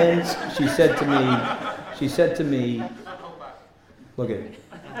 And then she said to me, look at it.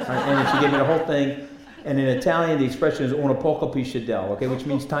 And then she gave me the whole thing. And in Italian, the expression is una poco pisciadelle, okay, which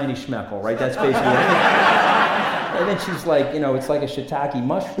means tiny schmeckel, right? That's basically it. And then she's like, it's like a shiitake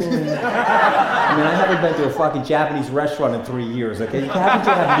mushroom. I mean, I haven't been to a fucking Japanese restaurant in 3 years, okay? You haven't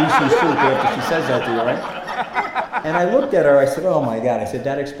had miso soup after she says that to you, right? And I looked at her, I said, oh my God. I said,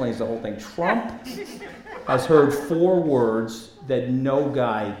 that explains the whole thing. Trump has heard 4 words that no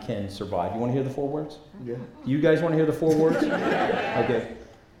guy can survive. You want to hear the 4 words? Yeah. You guys want to hear the 4 words? Okay.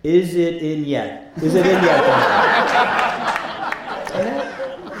 Is it in yet? Is it in yet? And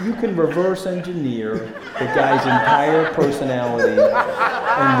that, you can reverse engineer the guy's entire personality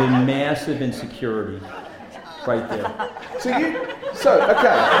and the massive insecurity right there.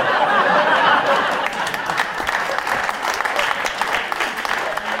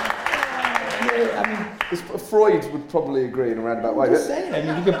 Freud would probably agree in a roundabout way. I'm just saying. I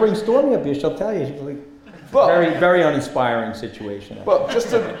mean, you could bring Stormy up here. She'll tell you. She'll be very, very uninspiring situation. But just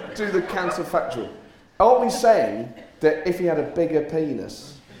to do the counterfactual, are we saying that if he had a bigger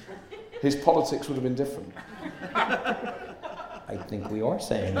penis, his politics would have been different? I think we are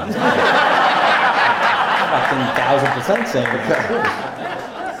saying that. Fucking 1,000% saying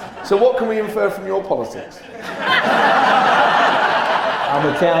that. So what can we infer from your politics? I'm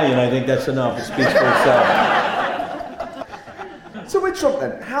Italian, I think that's enough. It speaks for itself. So with Trump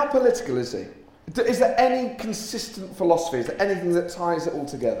then, how political is he? Is there any consistent philosophy? Is there anything that ties it all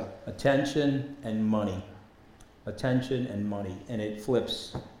together? Attention and money. Attention and money. And it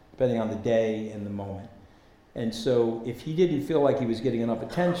flips depending on the day and the moment. And so if he didn't feel like he was getting enough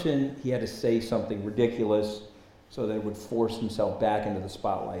attention, he had to say something ridiculous so that it would force himself back into the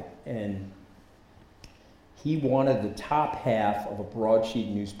spotlight. And he wanted the top half of a broadsheet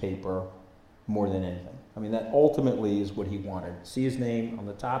newspaper more than anything. I mean, that ultimately is what he wanted. See his name on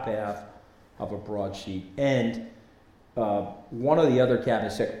the top half of a broadsheet. And one of the other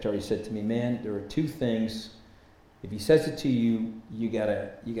cabinet secretaries said to me, man, there are 2 things. If he says it to you, you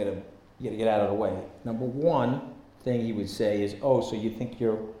gotta get out of the way. Number 1 thing he would say is, oh, so you think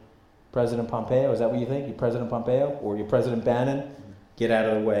you're President Pompeo? Is that what you think? You're President Pompeo? Or you're President Bannon? Get out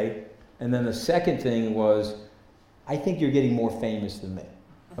of the way. And then the second thing was, I think you're getting more famous than me.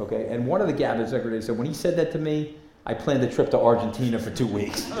 Okay? And one of the cabinet secretaries said, when he said that to me, I planned a trip to Argentina for 2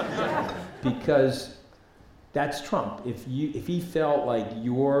 weeks. Because that's Trump. If he felt like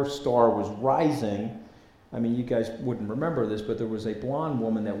your star was rising, I mean, you guys wouldn't remember this, but there was a blonde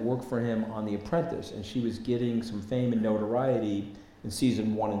woman that worked for him on The Apprentice, and she was getting some fame and notoriety in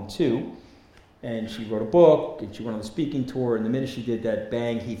season 1 and 2. And she wrote a book, and she went on the speaking tour, and the minute she did that,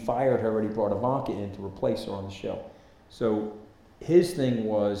 bang, he fired her, and he brought Ivanka in to replace her on the show. So his thing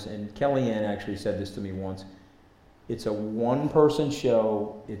was, and Kellyanne actually said this to me once, it's a one-person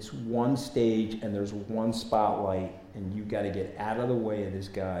show, it's one stage, and there's one spotlight, and you got to get out of the way of this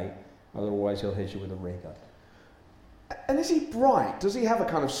guy, otherwise he'll hit you with a ray gun. And is he bright? Does he have a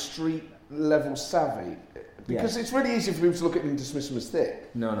kind of street-level savvy? Because it's really easy for people to look at him and dismiss him as thick.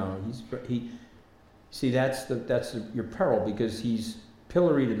 No, see, that's your peril, because he's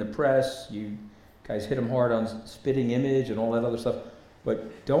pilloried in the press. You guys hit him hard on Spitting Image and all that other stuff.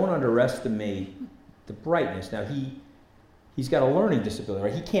 But don't underestimate the brightness. Now, he's got a learning disability,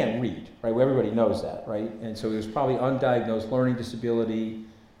 right? He can't read, right? Well, everybody knows that, right? And so he was probably undiagnosed learning disability,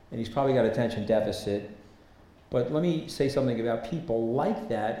 and he's probably got attention deficit. But let me say something about people like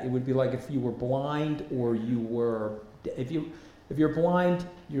that. It would be like if you were blind, or if you're blind,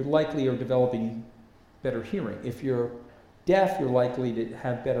 you're likely are developing better hearing. If you're deaf, you're likely to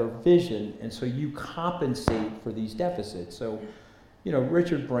have better vision, and so you compensate for these deficits. So,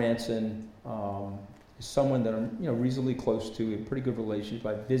 Richard Branson is someone that I'm, reasonably close to, a pretty good relationship.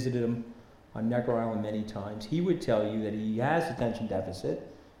 I've visited him on Necker Island many times. He would tell you that he has attention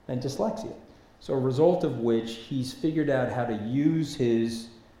deficit and dyslexia. So a result of which he's figured out how to use his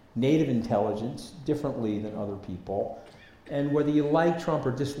native intelligence differently than other people. And whether you like Trump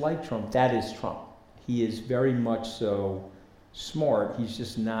or dislike Trump, that is Trump. He is very much so smart. He's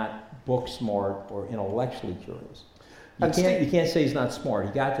just not book smart or intellectually curious. You can't say he's not smart.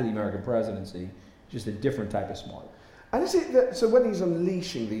 He got to the American presidency, just a different type of smart. And is it that, so when he's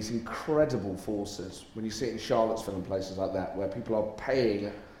unleashing these incredible forces, when you see it in Charlottesville and places like that, where people are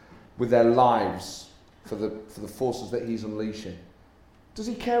paying with their lives for the forces that he's unleashing, does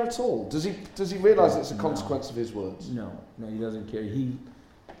he care at all? Does he realise it's a consequence of his words? No, he doesn't care. He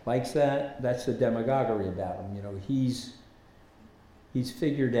likes that. That's the demagoguery about him. He's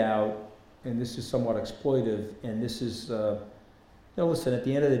figured out, and this is somewhat exploitive, and this is, listen, at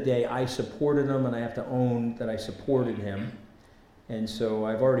the end of the day, I supported him, and I have to own that I supported him. And so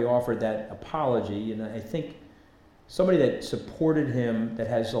I've already offered that apology, and I think somebody that supported him, that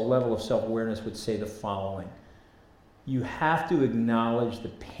has a level of self-awareness, would say the following. You have to acknowledge the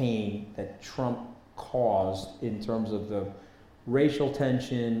pain that Trump caused in terms of the racial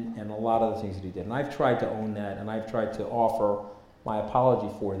tension and a lot of the things that he did. And I've tried to own that, and I've tried to offer my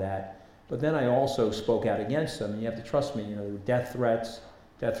apology for that. But then I also spoke out against them, and you have to trust me. There were death threats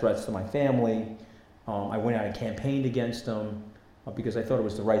to my family. I went out and campaigned against them because I thought it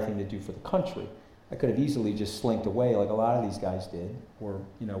was the right thing to do for the country. I could have easily just slinked away like a lot of these guys did, or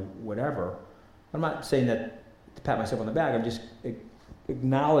whatever. I'm not saying that to pat myself on the back. I'm just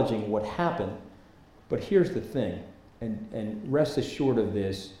acknowledging what happened. But here's the thing, and rest assured of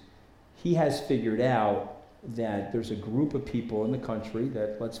this, he has figured out that there's a group of people in the country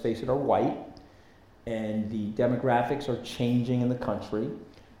that, let's face it, are white, and the demographics are changing in the country,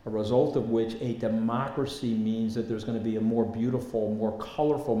 a result of which a democracy means that there's going to be a more beautiful, more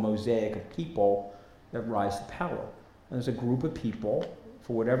colorful mosaic of people that rise to power. And there's a group of people,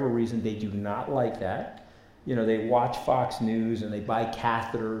 for whatever reason, they do not like that. They watch Fox News and they buy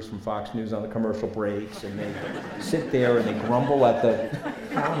catheters from Fox News on the commercial breaks, and they sit there and they grumble at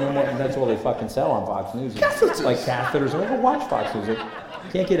that's all they fucking sell on Fox News. Catheters. Like catheters. And they go watch Fox News. They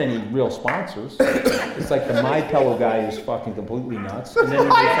can't get any real sponsors. It's like the MyPillow guy who's fucking completely nuts. And then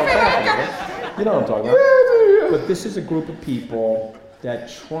you know what I'm talking about. Yeah. But this is a group of people that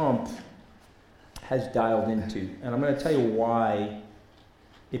Trump has dialed into. And I'm going to tell you why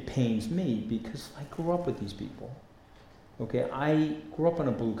it pains me, because I grew up with these people. Okay, I grew up in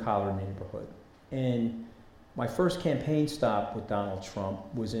a blue-collar neighborhood. And my first campaign stop with Donald Trump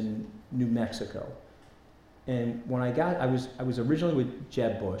was in New Mexico. And when I was originally with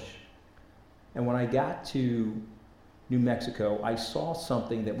Jeb Bush. And when I got to New Mexico, I saw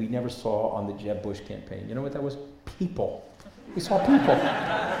something that we never saw on the Jeb Bush campaign. You know what that was? People. We saw people.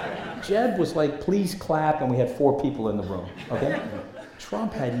 Jeb was like, please clap, and we had 4 people in the room, okay?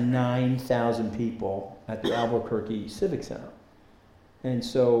 Trump had 9,000 people at the Albuquerque Civic Center. And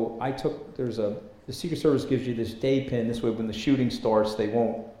so the Secret Service gives you this day pin. This way, when the shooting starts, they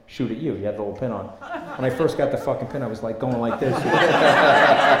won't shoot at you. You have the little pin on. When I first got the fucking pin, I was like going like this.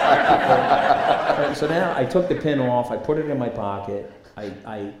 So now I took the pin off. I put it in my pocket.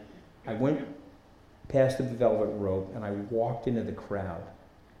 I went past the velvet rope, and I walked into the crowd.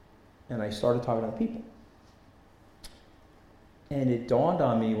 And I started talking to people. And it dawned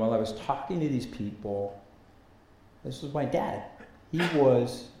on me while I was talking to these people, this was my dad. He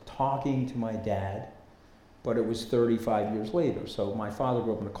was talking to my dad, but it was 35 years later. So my father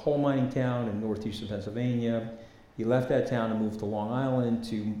grew up in a coal mining town in northeastern Pennsylvania. He left that town and moved to Long Island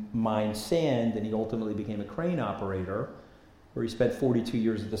to mine sand, and he ultimately became a crane operator, where he spent 42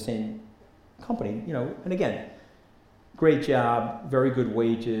 years at the same company, and again, great job, very good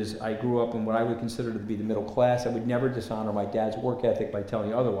wages. I grew up in what I would consider to be the middle class. I would never dishonor my dad's work ethic by telling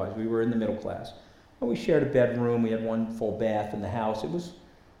you otherwise. We were in the middle class. And we shared a bedroom. We had one full bath in the house. It was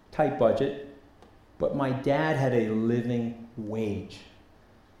tight budget. But my dad had a living wage.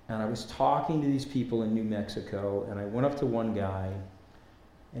 And I was talking to these people in New Mexico, and I went up to one guy,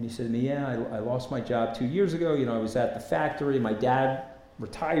 and he said to me, yeah, I lost my job 2 years ago. I was at the factory. My dad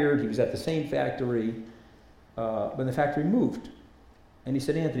retired. He was at the same factory. But the factory moved. And he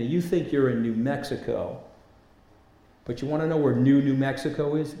said, Anthony, you think you're in New Mexico, but you want to know where New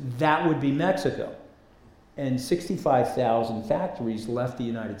Mexico is? That would be Mexico. And 65,000 factories left the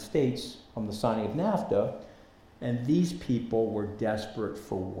United States from the signing of NAFTA, and these people were desperate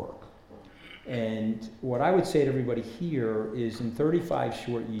for work. And what I would say to everybody here is in 35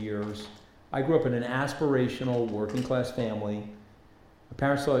 short years, I grew up in an aspirational working class family. My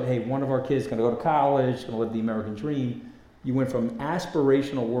parents thought, hey, one of our kids is going to go to college, going to live the American dream. You went from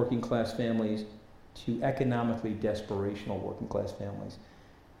aspirational working class families to economically desperational working class families.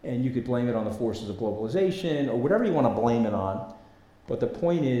 And you could blame it on the forces of globalization or whatever you want to blame it on. But the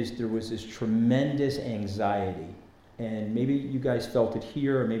point is, there was this tremendous anxiety. And maybe you guys felt it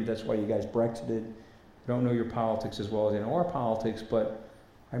here, or maybe that's why you guys Brexited. I don't know your politics as well as I know our politics, but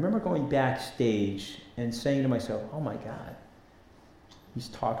I remember going backstage and saying to myself, oh my God, he's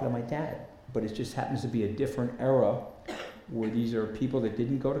talking to my dad. But it just happens to be a different era where these are people that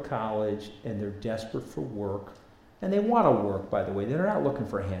didn't go to college and they're desperate for work. And they want to work, by the way. They're not looking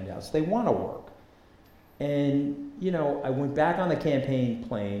for handouts. They want to work. And, I went back on the campaign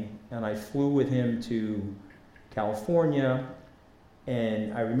plane and I flew with him to California.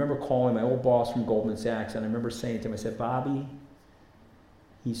 And I remember calling my old boss from Goldman Sachs, and I remember saying to him, I said, Bobby,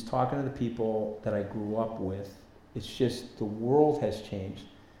 he's talking to the people that I grew up with. It's just the world has changed.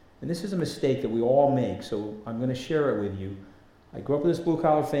 And this is a mistake that we all make, so I'm going to share it with you. I grew up in this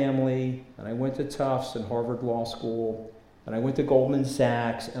blue-collar family, and I went to Tufts and Harvard Law School, and I went to Goldman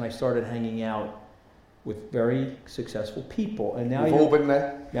Sachs, and I started hanging out with very successful people. And now We've all been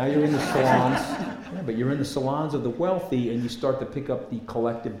there. Now you're in the salons, but you're in the salons of the wealthy, and you start to pick up the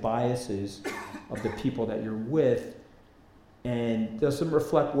collective biases of the people that you're with. And it doesn't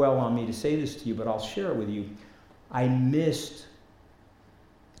reflect well on me to say this to you, but I'll share it with you. I missed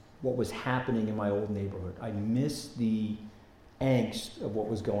what was happening in my old neighborhood. I missed the angst of what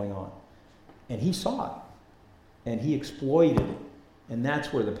was going on. And he saw it, and he exploited it. And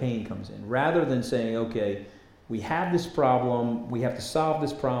that's where the pain comes in. Rather than saying, okay, we have this problem, we have to solve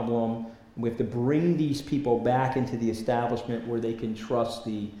this problem, we have to bring these people back into the establishment where they can trust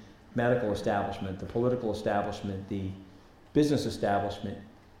the medical establishment, the political establishment, the business establishment.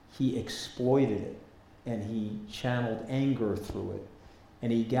 He exploited it, and he channeled anger through it.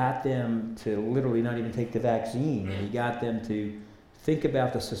 And he got them to literally not even take the vaccine, and he got them to think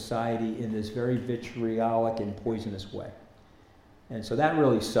about the society in this very vitriolic and poisonous way. And so that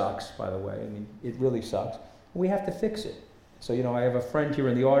really sucks, by the way. I mean, it really sucks. We have to fix it. So, I have a friend here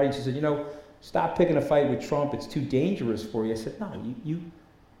in the audience who said, stop picking a fight with Trump. It's too dangerous for you. I said, no,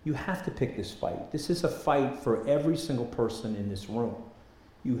 you have to pick this fight. This is a fight for every single person in this room.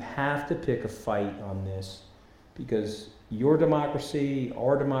 You have to pick a fight on this because your democracy,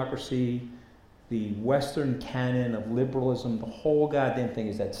 our democracy, the Western canon of liberalism, the whole goddamn thing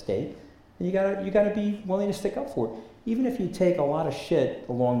is at stake. And you gotta be willing to stick up for it. Even if you take a lot of shit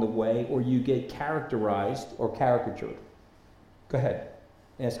along the way or you get characterized or caricatured. Go ahead.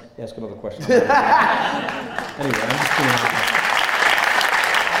 Ask another question. Anyway, I'm just being honest.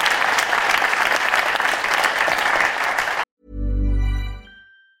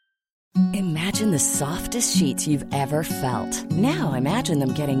 Imagine the softest sheets you've ever felt. Now imagine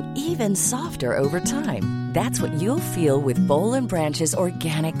them getting even softer over time. That's what you'll feel with Boll & Branch's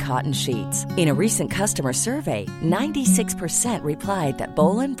organic cotton sheets. In a recent customer survey, 96% replied that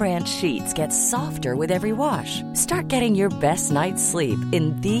Boll & Branch sheets get softer with every wash. Start getting your best night's sleep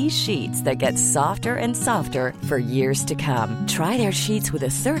in these sheets that get softer and softer for years to come. Try their sheets with a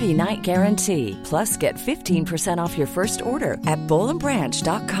 30-night guarantee. Plus, get 15% off your first order at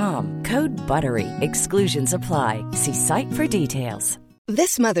bollandbranch.com. Code BUTTERY. Exclusions apply. See site for details.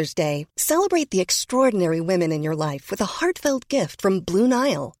 This Mother's Day, celebrate the extraordinary women in your life with a heartfelt gift from Blue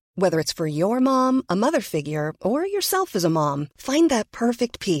Nile. Whether it's for your mom, a mother figure, or yourself as a mom, find that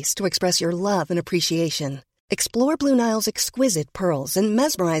perfect piece to express your love and appreciation. Explore Blue Nile's exquisite pearls and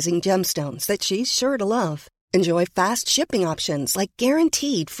mesmerizing gemstones that she's sure to love. Enjoy fast shipping options like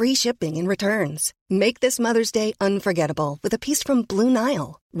guaranteed free shipping and returns. Make this Mother's Day unforgettable with a piece from Blue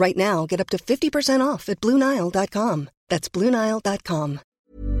Nile. Right now, get up to 50% off at BlueNile.com. That's BlueNile.com.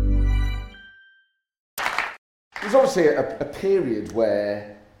 There's obviously a period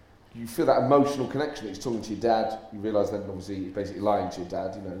where you feel that emotional connection. He's talking to your dad. You realise then, obviously, he's basically lying to your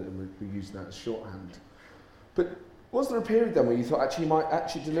dad, and we're using that as shorthand. But was there a period then where you thought actually you might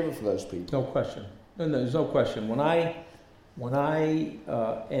actually deliver for those people? No question. No, there's no question. When I,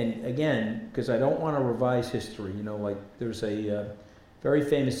 and again, because I don't want to revise history, like there's a very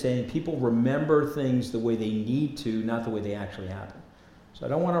famous saying, people remember things the way they need to, not the way they actually happen. So I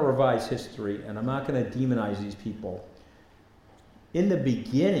don't want to revise history, and I'm not going to demonize these people. In the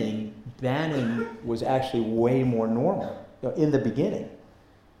beginning, banning was actually way more normal, in the beginning.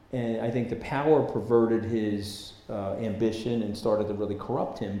 And I think the power perverted his ambition and started to really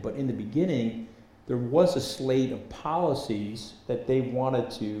corrupt him. But in the beginning, there was a slate of policies that they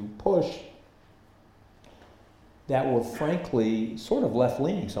wanted to push that were frankly sort of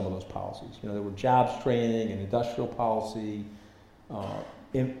left-leaning, some of those policies. There were jobs training and industrial policy,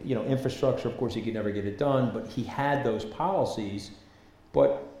 infrastructure. Of course, he could never get it done, but he had those policies.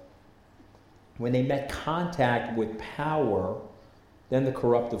 But when they met contact with power, then the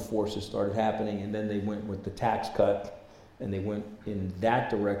corruptive forces started happening, and then they went with the tax cut, and they went in that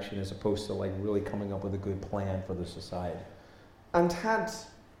direction as opposed to really coming up with a good plan for the society. And had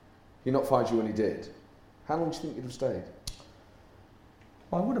he not fired you when he did, how long do you think you'd have stayed?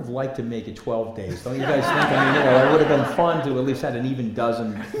 Well, I would have liked to make it 12 days. Don't you guys think? It would have been fun to at least had an even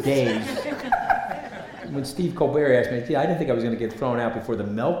dozen days. When Steve Colbert asked me, I didn't think I was going to get thrown out before the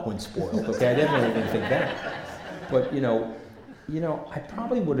milk went spoiled. Okay, I definitely didn't think that. But I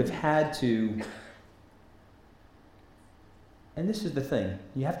probably would have had to. And this is the thing: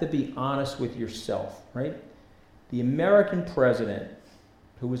 you have to be honest with yourself, right? The American president,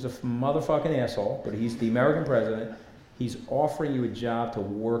 who is a motherfucking asshole, but he's the American president. He's offering you a job to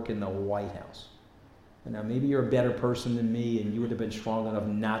work in the White House. And now maybe you're a better person than me and you would have been strong enough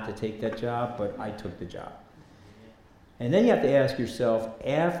not to take that job, but I took the job. And then you have to ask yourself,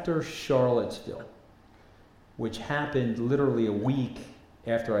 after Charlottesville, which happened literally a week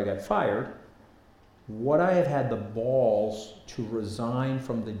after I got fired, would I have had the balls to resign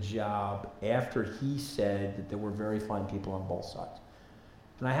from the job after he said that there were very fine people on both sides?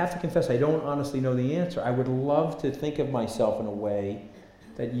 And I have to confess, I don't honestly know the answer. I would love to think of myself in a way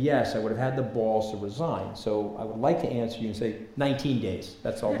that, yes, I would have had the balls to resign. So I would like to answer you and say 19 days.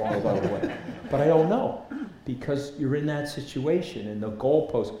 That's how long ago it was. But I don't know, because you're in that situation and the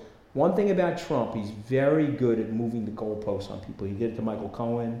goalposts. One thing about Trump, he's very good at moving the goalposts on people. He did it to Michael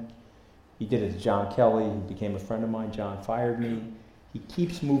Cohen. He did it to John Kelly, who became a friend of mine. John fired me. He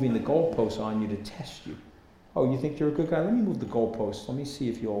keeps moving the goalposts on you to test you. Oh, you think you're a good guy? Let me move the goalposts. Let me see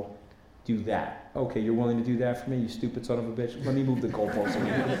if you'll do that. Okay, you're willing to do that for me, you stupid son of a bitch? Let me move the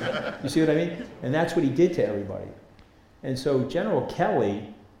goalposts. You see what I mean? And that's what he did to everybody. And so General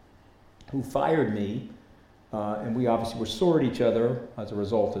Kelly, who fired me, and we obviously were sore at each other as a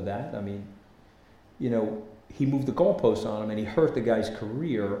result of that. He moved the goalposts on him and he hurt the guy's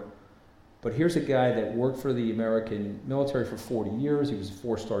career. But here's a guy that worked for the American military for 40 years. He was a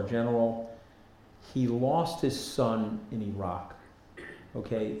 4-star general. He lost his son in Iraq.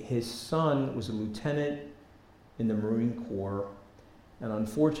 Okay, his son was a lieutenant in the Marine Corps, and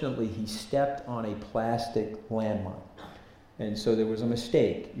unfortunately he stepped on a plastic landmine. And so there was a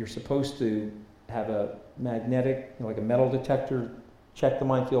mistake. You're supposed to have a magnetic, like a metal detector, check the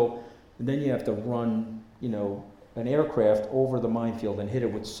minefield, and then you have to run, an aircraft over the minefield and hit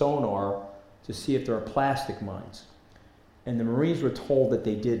it with sonar to see if there are plastic mines. And the Marines were told that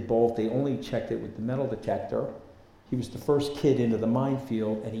they did both. They only checked it with the metal detector. He was the first kid into the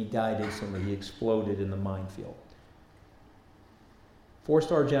minefield, and he died instantly. He exploded in the minefield.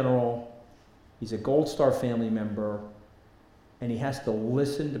 4-star general, he's a Gold Star family member, and he has to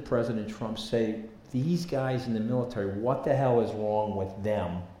listen to President Trump say, these guys in the military, what the hell is wrong with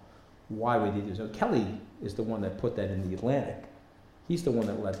them? Why would they do so? Kelly is the one that put that in the Atlantic. He's the one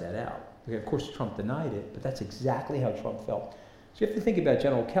that let that out. Okay, of course, Trump denied it, but that's exactly how Trump felt. So you have to think about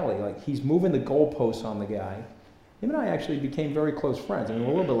General Kelly. He's moving the goalposts on the guy. Him and I actually became very close friends. I mean,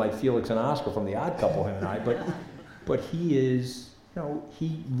 we're a little bit like Felix and Oscar from The Odd Couple, him and I, but he is,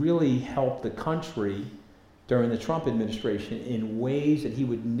 he really helped the country during the Trump administration in ways that he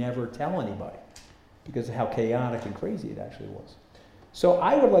would never tell anybody because of how chaotic and crazy it actually was. So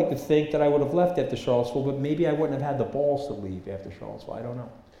I would like to think that I would have left after Charlottesville, but maybe I wouldn't have had the balls to leave after Charlottesville. I don't know.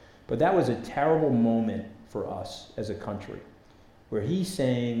 But that was a terrible moment for us as a country, where he's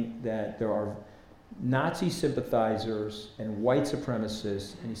saying that there are Nazi sympathizers and white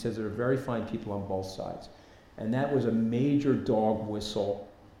supremacists, and he says there are very fine people on both sides. And that was a major dog whistle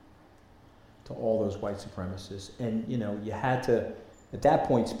to all those white supremacists. And you had to, at that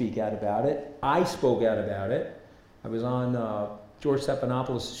point, speak out about it. I spoke out about it. I was on George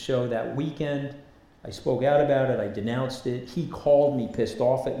Stephanopoulos' show that weekend. I spoke out about it. I denounced it. He called me pissed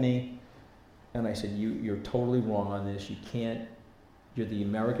off at me. And I said, you're totally wrong on this. You can't, you're the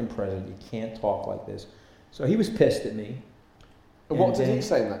American president. You can't talk like this. So he was pissed at me. And what did he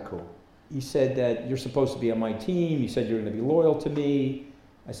say in that call? He said that you're supposed to be on my team. You said you're going to be loyal to me.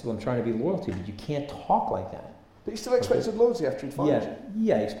 I said, well, I'm trying to be loyal to you, but you can't talk like that. But he still expected loyalty after he fired you?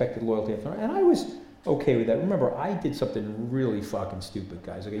 Yeah, I expected loyalty after. And I was okay with that. Remember, I did something really fucking stupid,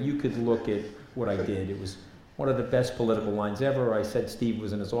 guys. Okay, you could look at what I did. It was one of the best political lines ever. I said Steve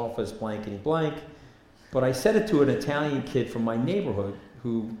was in his office, blankety blank. But I said it to an Italian kid from my neighborhood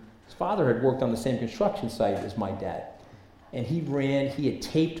who his father had worked on the same construction site as my dad. And he had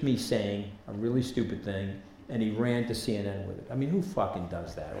taped me saying a really stupid thing, and he ran to CNN with it. I mean, who fucking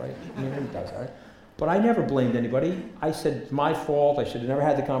does that, right? I mean, who does that, right? But I never blamed anybody. I said, it's my fault. I should have never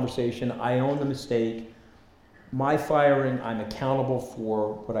had the conversation. I own the mistake. My firing, I'm accountable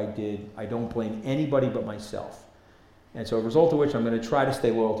for what I did. I don't blame anybody but myself. And so a result of which I'm going to try to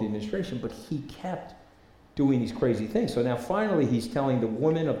stay loyal to the administration, but he kept doing these crazy things. So now finally he's telling the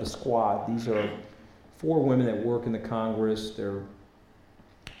women of the squad, these are 4 women that work in the Congress, they're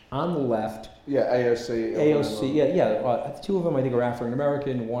on the left. Yeah, AOC. AOC, yeah. 2 of them I think are African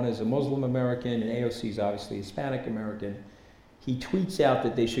American, one is a Muslim American, and AOC is obviously Hispanic American. He tweets out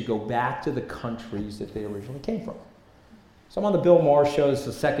that they should go back to the countries that they originally came from. So I'm on the Bill Maher show. This is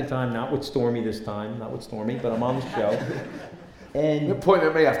the second time, not with Stormy this time, not with Stormy, but I'm on the show. And you're pointing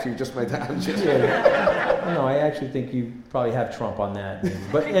at me after you just made that answer. Yeah. No, I actually think you probably have Trump on that. Maybe.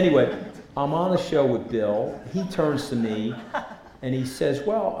 But anyway, I'm on the show with Bill. He turns to me and he says,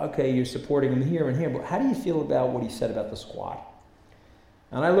 well, okay, you're supporting him here and here, but how do you feel about what he said about the squad?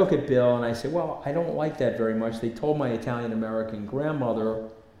 And I look at Bill and I say, well, I don't like that very much. They told my Italian-American grandmother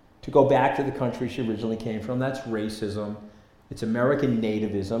to go back to the country she originally came from. That's racism. It's American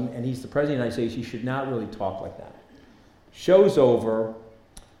nativism. And he's the president of the United States. He should not really talk like that. Show's over.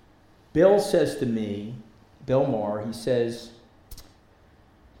 Bill says to me, Bill Maher, he says,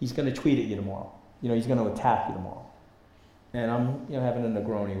 he's going to tweet at you tomorrow. He's going to attack you tomorrow. And I'm, having a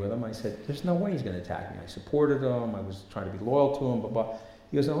Negroni with him. I said, there's no way he's going to attack me. I supported him. I was trying to be loyal to him, blah, blah.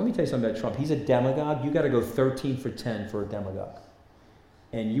 He goes, now let me tell you something about Trump. He's a demagogue. You got to go 13 for 10 for a demagogue.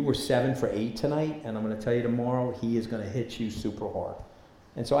 And you were 7 for 8 tonight, and I'm going to tell you tomorrow, he is going to hit you super hard.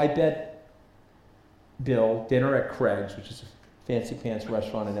 And so I bet Bill dinner at Craig's, which is a fancy pants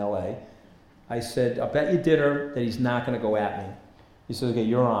restaurant in LA. I said, I'll bet you dinner that he's not going to go at me. He said, okay,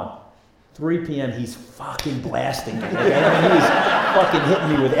 you're on. 3 p.m., he's fucking blasting me. Okay? I mean, he's fucking hitting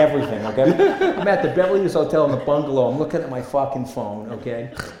me with everything, okay? I'm at the Beverly Hills Hotel in the bungalow. I'm looking at my fucking phone,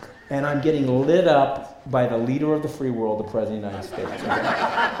 okay? And I'm getting lit up by the leader of the free world, the President of the United States.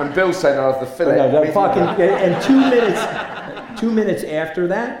 Okay? And Bill's saying I was the fillet. And 2 minutes after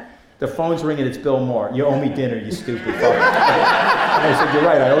that, the phone's ringing, it's Bill Maher. You owe me dinner, you stupid fuck. And I said, you're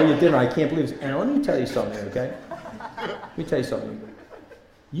right, I owe you dinner. I can't believe this. And let me tell you something, okay? Let me tell you something.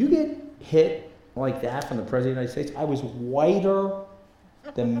 You get hit like that from the President of the United States, I was whiter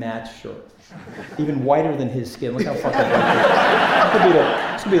than Matt's shirt. Even whiter than his skin. Look how fucking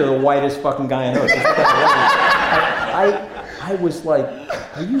white this could be the whitest fucking guy on earth. I was like,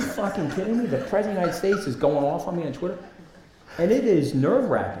 are you fucking kidding me? The President of the United States is going off on me on Twitter? And it is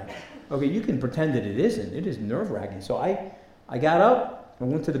nerve-wracking. Okay, you can pretend that it isn't. It is nerve-wracking. So I got up, I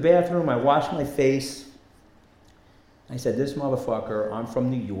went to the bathroom, I washed my face. I said, this motherfucker, I'm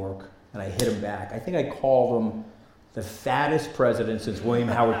from New York, and I hit him back. I think I called him the fattest president since William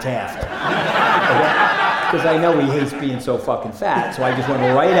Howard Taft. Because I know he hates being so fucking fat, so I just went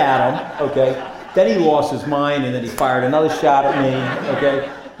right at him, okay? Then he lost his mind, and then he fired another shot at me, okay?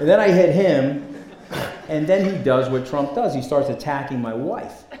 And then I hit him, and then he does what Trump does. He starts attacking my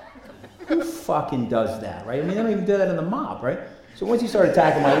wife. Who fucking does that, right? I mean, they don't even do that in the mob, right? So once he started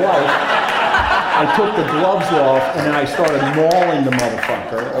attacking my wife, I took the gloves off, and then I started mauling the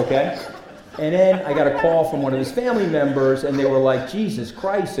motherfucker, okay? And then I got a call from one of his family members, and they were like, Jesus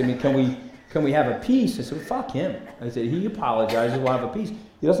Christ, I mean, can we have a peace? I said, well, fuck him. I said, he apologizes, we'll have a peace.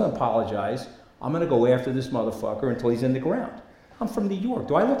 He doesn't apologize. I'm going to go after this motherfucker until he's in the ground. I'm from New York.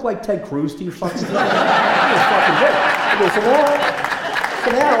 Do I look like Ted Cruz to you fucking people? I was fucking good. They said, well,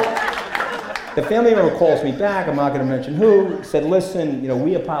 So now, the family member calls me back, I'm not going to mention who, said, listen,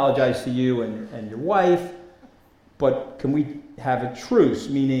 we apologize to you and your wife, but can we have a truce,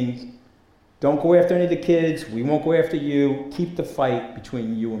 meaning don't go after any of the kids, we won't go after you, keep the fight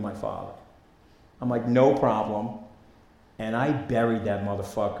between you and my father. I'm like, no problem. And I buried that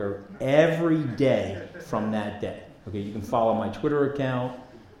motherfucker every day from that day. Okay, you can follow my Twitter account,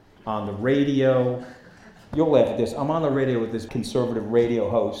 on the radio. You'll laugh at this. I'm on the radio with this conservative radio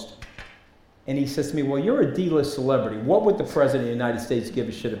host. And he says to me, well, you're a D-list celebrity. What would the president of the United States give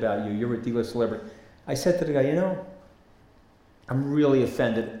a shit about you? You're a D-list celebrity. I said to the guy, I'm really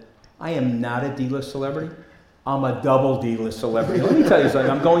offended. I am not a D-list celebrity. I'm a double D-list celebrity. Let me tell you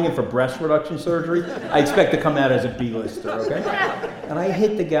something. I'm going in for breast reduction surgery. I expect to come out as a B-lister, okay? And I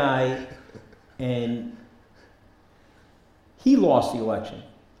hit the guy, and he lost the election.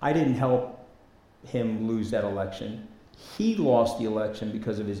 I didn't help him lose that election. He lost the election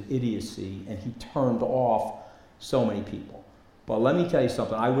because of his idiocy, and he turned off so many people. But let me tell you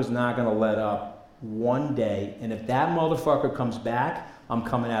something. I was not going to let up one day, and if that motherfucker comes back, I'm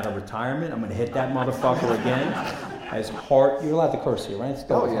coming out of retirement. I'm going to hit that motherfucker again as hard. You're allowed to curse here, right?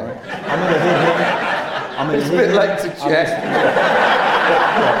 Still, yeah. Right? I'm going to hit him. I'm going to It's a hit bit him. late to check.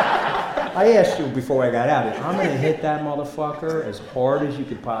 I asked you before I got out here. I'm going to hit that motherfucker as hard as you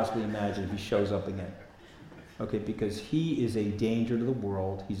could possibly imagine if he shows up again. Okay, because he is a danger to the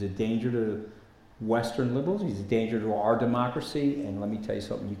world. He's a danger to Western liberals. He's a danger to our democracy. And let me tell you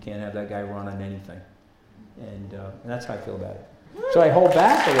something, you can't have that guy run on anything. And that's how I feel about it. Should I hold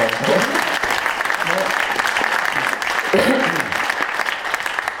back or what?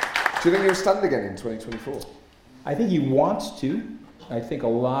 Do you think he'll stand again in 2024? I think he wants to. I think a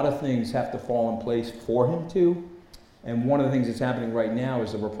lot of things have to fall in place for him to. And one of the things that's happening right now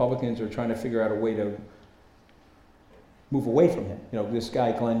is the Republicans are trying to figure out a way to move away from him. This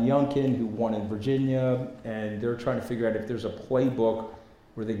guy, Glenn Youngkin, who won in Virginia, and they're trying to figure out if there's a playbook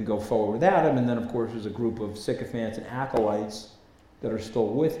where they can go forward without him. And then, of course, there's a group of sycophants and acolytes that are still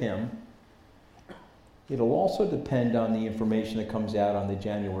with him. It'll also depend on the information that comes out on the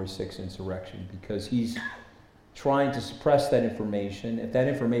January 6th insurrection, because he's trying to suppress that information. If that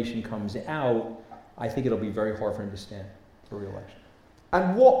information comes out, I think it'll be very hard for him to stand for re-election.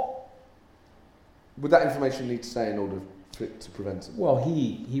 And what would that information need to say in order to prevent it? Well,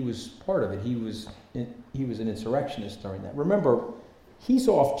 he was part of it. He was an insurrectionist during that. Remember, he's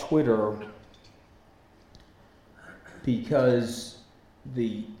off Twitter because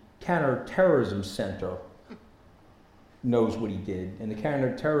the Counterterrorism Center knows what he did, and the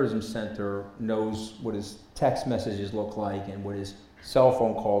Counterterrorism Center knows what his text messages look like and what his cell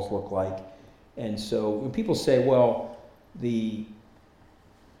phone calls look like. And so when people say, well,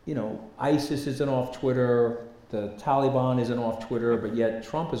 ISIS isn't off Twitter, the Taliban isn't off Twitter, but yet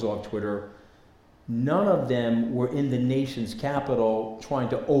Trump is off Twitter, none of them were in the nation's capital trying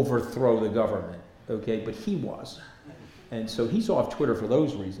to overthrow the government, okay? But he was. And so he's off Twitter for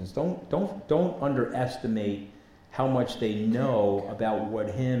those reasons. Don't underestimate how much they know about what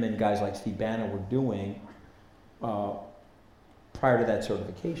him and guys like Steve Bannon were doing prior to that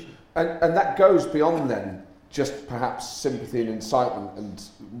certification. And that goes beyond then just perhaps sympathy and incitement and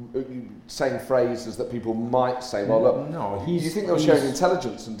saying phrases that people might say, well, look, no, do you think they were sharing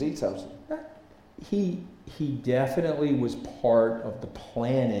intelligence and details? He definitely was part of the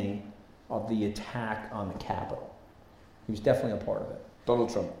planning of the attack on the Capitol. He was definitely a part of it.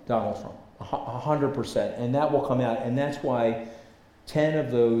 Donald Trump, 100%. And that will come out. And that's why 10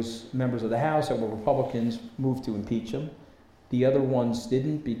 of those members of the House that were Republicans moved to impeach him. The other ones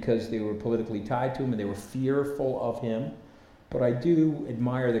didn't because they were politically tied to him and they were fearful of him. But I do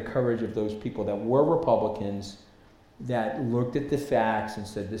admire the courage of those people that were Republicans that looked at the facts and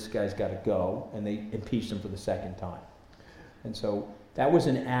said, this guy's got to go, and they impeached him for the second time. And so that was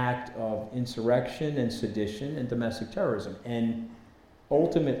an act of insurrection and sedition and domestic terrorism. And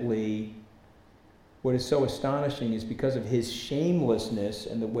ultimately, what is so astonishing is because of his shamelessness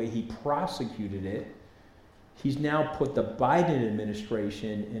and the way he prosecuted it, he's now put the Biden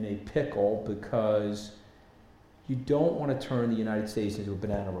administration in a pickle because you don't want to turn the United States into a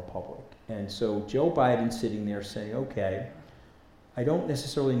banana republic. And so Joe Biden's sitting there saying, okay, I don't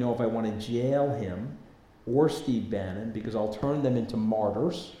necessarily know if I want to jail him or Steve Bannon because I'll turn them into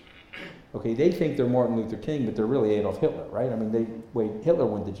martyrs. Okay, they think they're Martin Luther King, but they're really Adolf Hitler, right? I mean, Hitler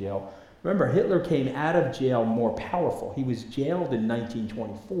went to jail. Remember, Hitler came out of jail more powerful. He was jailed in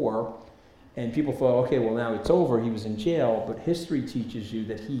 1924, and people thought, okay, well, now it's over. He was in jail, but history teaches you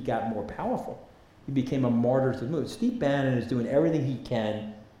that he got more powerful. He became a martyr to the movement. Steve Bannon is doing everything he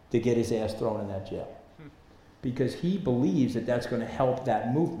can to get his ass thrown in that jail. because he believes that that's going to help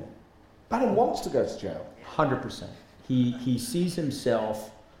that movement. Bannon wants to go to jail. 100%. He sees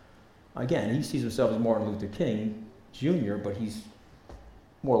himself, again, he sees himself as Martin Luther King Jr., but he's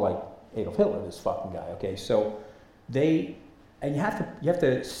more like Adolf Hitler, this fucking guy, okay? So you have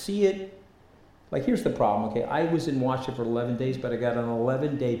to see it. Like, here's the problem, okay? I was in Washington for 11 days, but I got an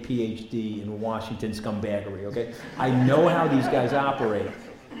 11-day PhD in Washington scumbaggery, okay? I know how these guys operate.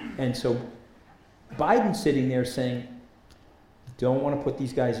 And so Biden's sitting there saying, don't want to put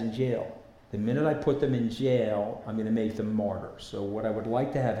these guys in jail. The minute I put them in jail, I'm going to make them martyrs. So what I would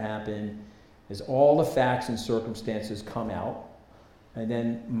like to have happen is all the facts and circumstances come out, and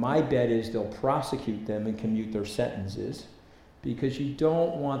then my bet is they'll prosecute them and commute their sentences, because you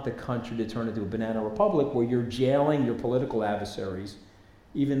don't want the country to turn into a banana republic where you're jailing your political adversaries,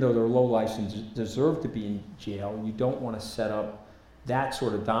 even though they're lowlifes and deserve to be in jail. You don't want to set up that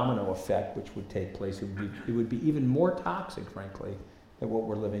sort of domino effect which would take place. It would be even more toxic, frankly, than what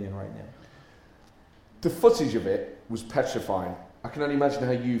we're living in right now. The footage of it was petrifying. I can only imagine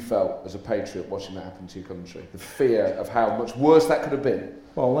how you felt as a patriot watching that happen to your country. The fear of how much worse that could have been.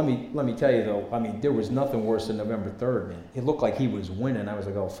 Well, let me tell you though, I mean, there was nothing worse than November 3rd, man. It looked like he was winning. I was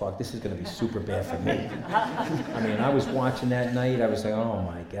like, oh fuck, this is going to be super bad for me. I mean, I was watching that night, I was like, oh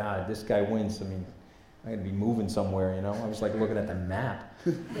my God, this guy wins. I mean, I'm going to be moving somewhere, you know? I was like looking at the map.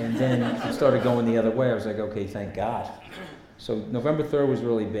 And then it started going the other way. I was like, okay, thank God. So November 3rd was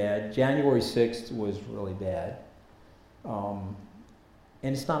really bad. January 6th was really bad.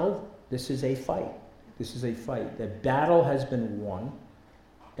 And it's not over. This is a fight. This is a fight. The battle has been won,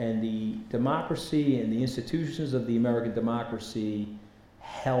 and the democracy and the institutions of the American democracy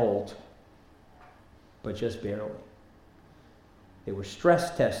held, but just barely. They were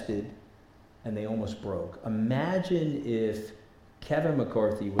stress tested, and they almost broke. Imagine if Kevin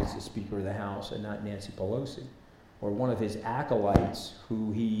McCarthy was the Speaker of the House and not Nancy Pelosi, or one of his acolytes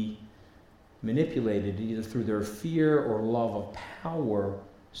who he manipulated either through their fear or love of power,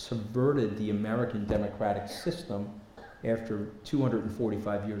 subverted the American democratic system after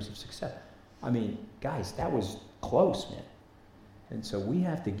 245 years of success. I mean, guys, that was close, man. And so we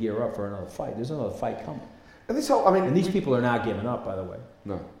have to gear up for another fight. There's another fight coming. And this whole, I mean, and these people are not giving up, by the way.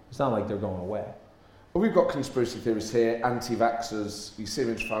 No. It's not like they're going away. Well, we've got conspiracy theorists here, anti-vaxxers. You see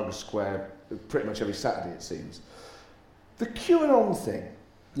them in Trafalgar Square pretty much every Saturday, it seems. The QAnon thing.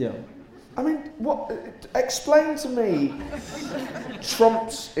 Yeah. I mean, what? Explain to me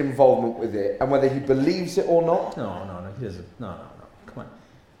Trump's involvement with it and whether he believes it or not. No, he doesn't. No. Come on.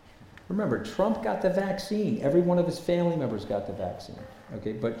 Remember, Trump got the vaccine. Every one of his family members got the vaccine.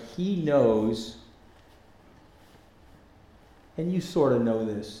 Okay, but he knows, and you sort of know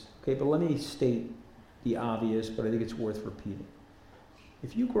this. Okay, but let me state the obvious, but I think it's worth repeating.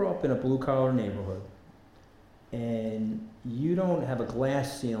 If you grow up in a blue-collar neighborhood, and you don't have a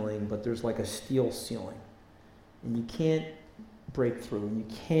glass ceiling, but there's like a steel ceiling, and you can't break through, and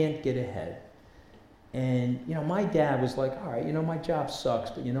you can't get ahead. And, you know, my dad was like, all right, you know, my job sucks,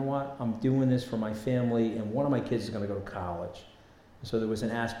 but you know what? I'm doing this for my family, and one of my kids is going to go to college. So there was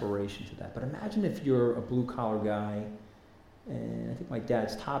an aspiration to that. But imagine if you're a blue-collar guy, and I think my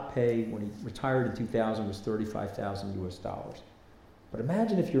dad's top pay when he retired in 2000 was $35,000 US dollars. But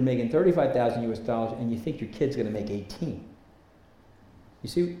imagine if you're making $35,000 US dollars and you think your kid's going to make 18. You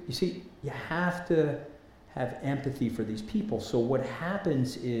see, you have to have empathy for these people. So what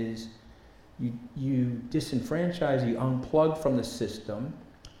happens is you disenfranchise, you unplug from the system.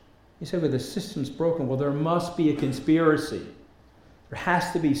 You say, well, the system's broken. Well, there must be a conspiracy. There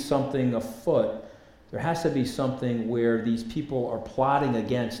has to be something afoot. There has to be something where these people are plotting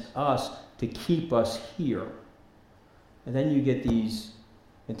against us to keep us here. And then you get these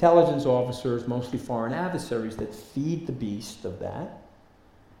intelligence officers, mostly foreign adversaries, that feed the beast of that.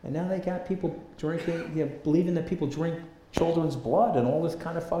 And now they got people drinking, believing that people drink children's blood and all this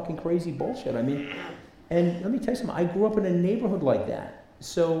kind of fucking crazy bullshit. I mean, and let me tell you something, I grew up in a neighborhood like that.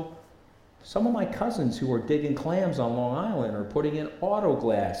 So some of my cousins who are digging clams on Long Island or putting in auto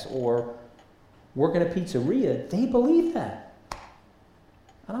glass or working at a pizzeria, they believe that.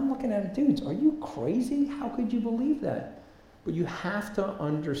 And I'm looking at it, dudes, are you crazy? How could you believe that? But you have to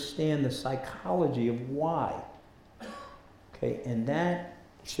understand the psychology of why. Okay, and that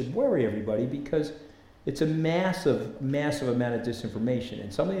should worry everybody because it's a massive amount of disinformation.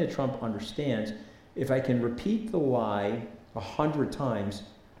 And something that Trump understands, if I can repeat the lie 100 times,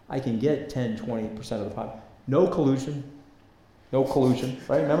 I can get 10, 20% of the population. No collusion,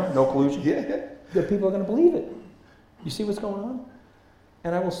 right? Remember? No collusion? Yeah. The people are going to believe it. You see what's going on?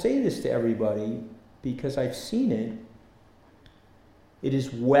 And I will say this to everybody because I've seen it. It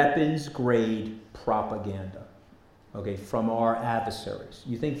is weapons-grade propaganda. okay, from our adversaries.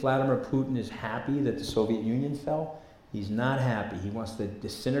 You think Vladimir Putin is happy that the Soviet Union fell? He's not happy. He wants to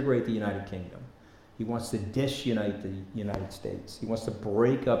disintegrate the United Kingdom. He wants to disunite the United States. He wants to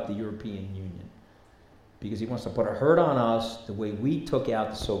break up the European Union because he wants to put a hurt on us the way we took out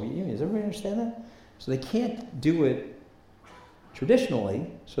the Soviet Union. Does everybody understand that? So they can't do it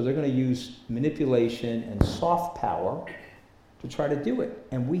traditionally, so they're going to use manipulation and soft power to try to do it.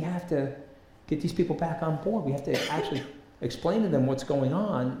 And we have to get these people back on board. We have to actually explain to them what's going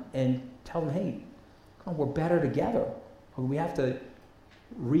on and tell them, hey, come on, we're better together. We have to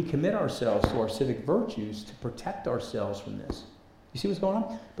recommit ourselves to our civic virtues to protect ourselves from this. You see what's going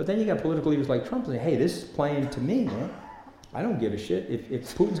on? But then you got political leaders like Trump saying, hey, this is playing to me, man. I don't give a shit.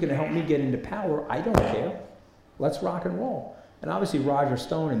 If Putin's going to help me get into power, I don't care. Let's rock and roll. And obviously Roger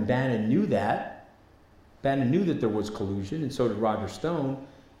Stone and Bannon knew that. Bannon knew that there was collusion, and so did Roger Stone.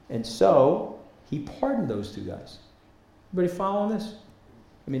 And so he pardoned those two guys. Everybody following this?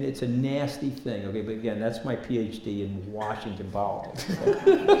 I mean, it's a nasty thing, okay? But again, that's my PhD in Washington politics.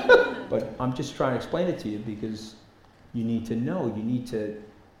 Okay? But I'm just trying to explain it to you because you need to know. You need to,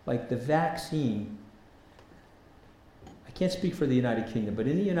 like the vaccine, I can't speak for the United Kingdom, but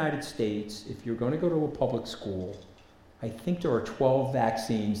in the United States, if you're going to go to a public school, I think there are 12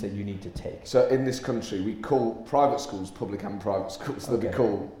 vaccines that you need to take. So in this country, we call private schools public and private schools. They'll be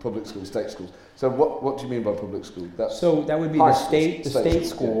called public schools, state schools. So what do you mean by public school? So that would be the state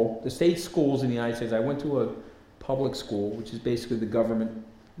school. Yeah. The state schools in the United States. I went to a public school, which is basically the government,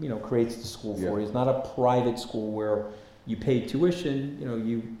 creates the school for you. It's not a private school where you pay tuition.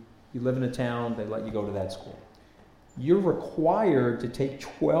 You live in a town, they let you go to that school. You're required to take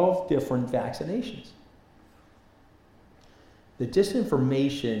 12 different vaccinations. The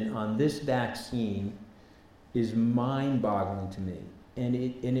disinformation on this vaccine is mind-boggling to me, and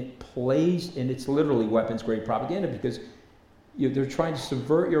it plays, and it's literally weapons-grade propaganda because they're trying to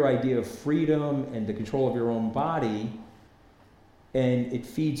subvert your idea of freedom and the control of your own body, and it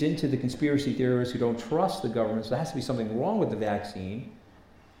feeds into the conspiracy theorists who don't trust the government. So there has to be something wrong with the vaccine.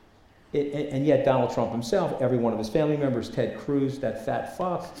 And yet Donald Trump himself, every one of his family members, Ted Cruz, that fat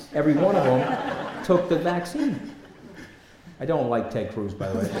fuck, every one of them took the vaccine. I don't like Ted Cruz, by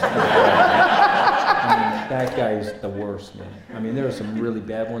the way. That guy is the worst, man. There are some really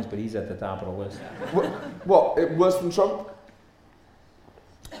bad ones, but he's at the top of the list. What worse than Trump?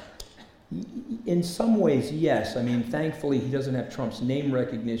 In some ways, yes. Thankfully, he doesn't have Trump's name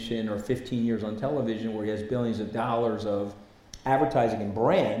recognition or 15 years on television where he has billions of dollars of advertising and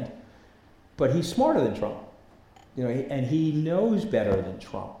brand, but he's smarter than Trump. And he knows better than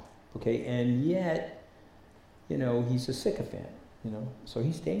Trump, okay? And yet, he's a sycophant, so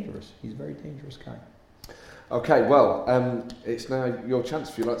he's dangerous. He's a very dangerous guy. Okay, well, it's now your chance.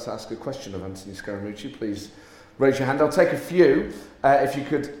 If you'd like to ask a question of Anthony Scaramucci, please raise your hand. I'll take a few. If we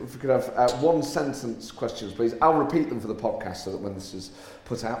could have one sentence questions, please. I'll repeat them for the podcast so that when this is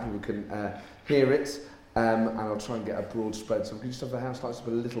put out, people can hear it. And I'll try and get a broad spread. So we can just have the house lights up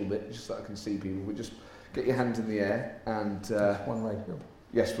a little bit, just so I can see people. But just get your hand in the air and. There's one right here.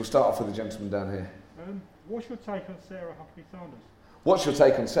 Yes, we'll start off with the gentleman down here. What's your take on Sarah Huckabee Sanders? What's your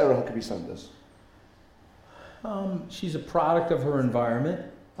take on Sarah Huckabee Sanders? She's a product of her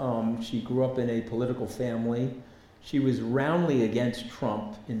environment. She grew up in a political family. She was roundly against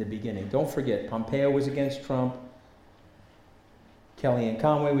Trump in the beginning. Don't forget, Pompeo was against Trump. Kellyanne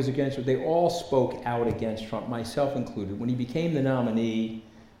Conway was against her. They all spoke out against Trump, myself included. When he became the nominee,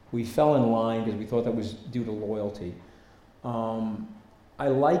 we fell in line because we thought that was due to loyalty. I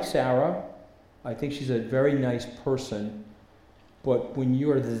like Sarah. I think she's a very nice person. But when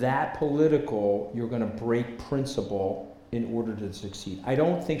you're that political, you're going to break principle in order to succeed. I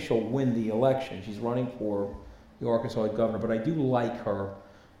don't think she'll win the election. She's running for the Arkansas governor, but I do like her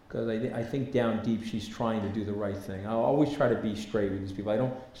because I think down deep she's trying to do the right thing. I'll always try to be straight with these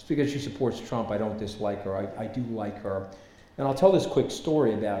people. Just because she supports Trump, I don't dislike her. I do like her. And I'll tell this quick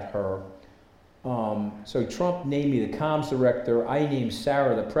story about her. So Trump named me the comms director. I named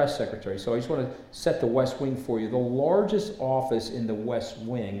Sarah the press secretary. So I just want to set the West Wing for you. The largest office in the West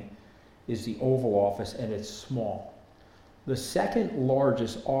Wing is the Oval Office, and it's small. The second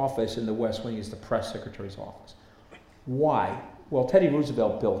largest office in the West Wing is the press secretary's office. Why? Well, Teddy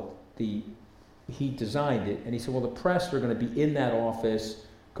Roosevelt he designed it, and he said, well, the press are going to be in that office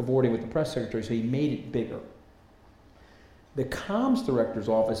cavorting with the press secretary, so he made it bigger. The comms director's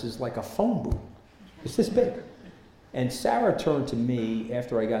office is like a phone booth. It's this big. And Sarah turned to me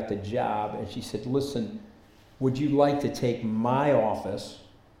after I got the job, and she said, listen, would you like to take my office,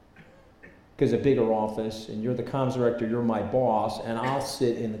 because a bigger office, and you're the comms director, you're my boss, and I'll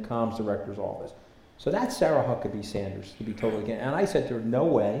sit in the comms director's office. So that Sarah Huckabee Sanders, to be totally candid. And I said to her, no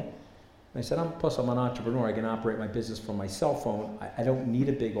way. I said, plus I'm an entrepreneur. I can operate my business from my cell phone. I don't need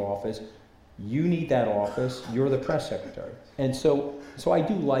a big office. You need that office. You're the press secretary. And so I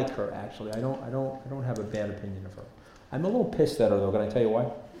do like her, actually. I don't have a bad opinion of her. I'm a little pissed at her, though. Can I tell you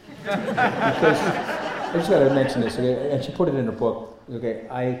why? Because I just got to mention this, okay? And she put it in her book. Okay,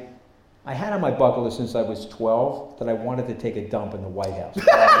 I had on my bucket list since I was 12 that I wanted to take a dump in the White House.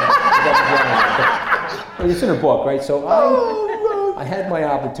 It's in her book, right? So I had my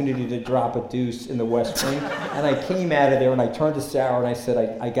opportunity to drop a deuce in the West Wing, and I came out of there and I turned to Sarah and I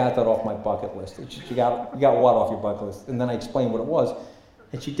said, I got that off my bucket list. You got what off your bucket list? And then I explained what it was,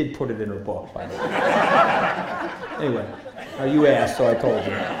 and she did put it in her book, by the way. Anyway, you asked, so I told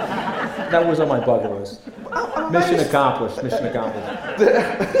you. That was on my bucket list. Mission accomplished. Mission accomplished.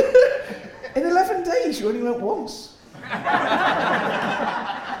 In 11 days, you only went once.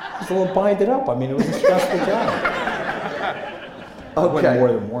 Just a little binded up. I mean, it was a stressful job. Okay. I went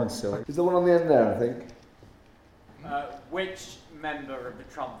more than once, silly. Is the one on the end there, I think? Which member of the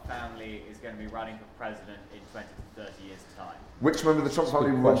Trump family is going to be running for president in 20 to 30 years' time? Which member of the Trump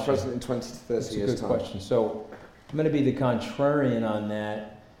family will run for president in 20 to 30 years' time? That's a good question. So I'm going to be the contrarian on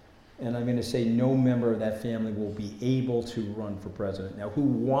that. And I'm going to say no member of that family will be able to run for president. Now, who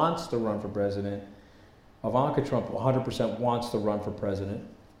wants to run for president? Ivanka Trump 100% wants to run for president.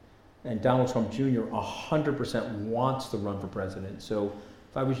 And Donald Trump Jr. 100% wants to run for president. So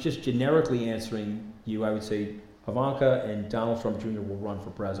if I was just generically answering you, I would say Ivanka and Donald Trump Jr. will run for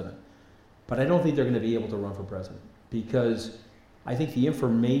president. But I don't think they're going to be able to run for president because I think the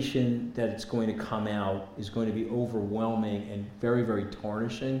information that it's going to come out is going to be overwhelming and very, very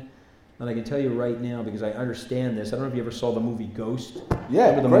tarnishing. And I can tell you right now, because I understand this, I don't know if you ever saw the movie Ghost. Yeah,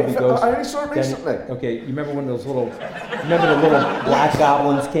 remember the movie Ghost? I only saw it recently. Okay, you remember when those little, remember the little black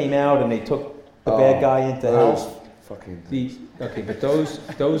goblins came out and they took the bad guy into hell? Okay, but those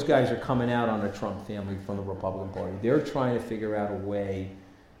guys are coming out on the Trump family from the Republican Party. They're trying to figure out a way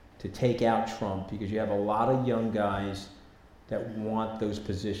to take out Trump because you have a lot of young guys that want those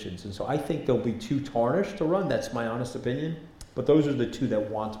positions. And so I think they'll be too tarnished to run. That's my honest opinion. But those are the two that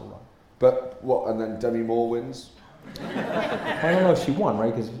want to run. But what, and then Demi Moore wins? I don't know if she won, right?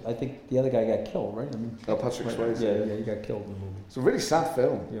 Because I think the other guy got killed, right? I mean, Patrick Swayze. Yeah, he got killed in the movie. It's a really sad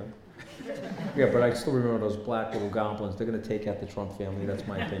film. Yeah, but I still remember those black little goblins. They're going to take out the Trump family. That's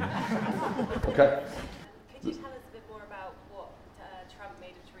my opinion. Okay. Could you tell us a bit more about what Trump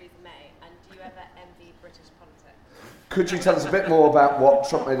made of Theresa May, and do you ever envy British politics? Could you tell us a bit more about what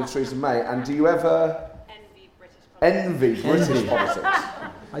Trump made of Theresa May, and do you ever envy British politics?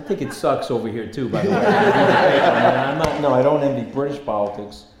 I think it sucks over here too, by the way. I don't envy British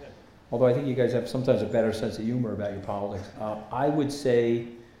politics, although I think you guys have sometimes a better sense of humor about your politics. I would say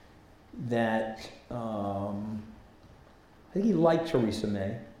that I think he liked Theresa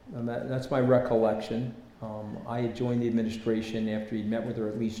May. That's my recollection. I had joined the administration after he'd met with her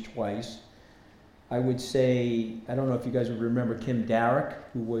at least twice. I would say, I don't know if you guys would remember Kim Darroch,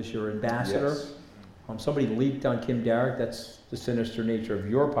 who was your ambassador. Yes. Somebody leaked on Kim Darroch. That's the sinister nature of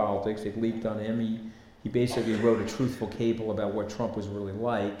your politics. They leaked on him. He basically wrote a truthful cable about what Trump was really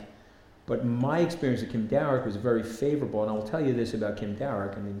like. But my experience with Kim Darroch was very favorable. And I will tell you this about Kim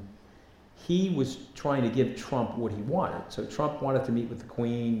Darroch. I mean, he was trying to give Trump what he wanted. So Trump wanted to meet with the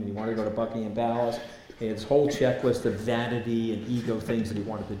Queen, and he wanted to go to Buckingham Palace. He had this whole checklist of vanity and ego things that he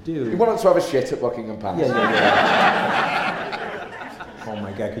wanted to do. He wanted to have a shit at Buckingham Palace. Yeah. Oh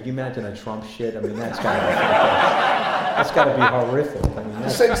my God, could you imagine a Trump shit? I mean, that's got to be horrific. I mean,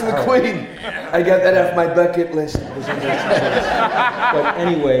 say to the Queen, I got that off my bucket list. But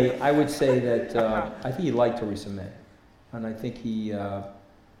anyway, I would say that I think he liked Theresa May, and I think he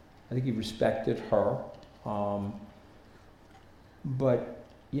respected her. But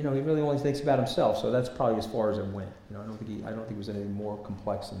he really only thinks about himself, so that's probably as far as it went. I don't think it was anything more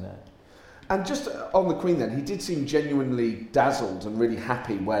complex than that. And just on the Queen then, he did seem genuinely dazzled and really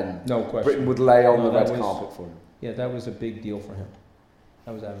happy when Britain would lay on the red carpet for him. Yeah, that was a big deal for him.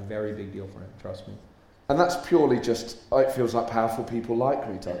 That was a very big deal for him, trust me. And that's purely just, it feels like powerful people like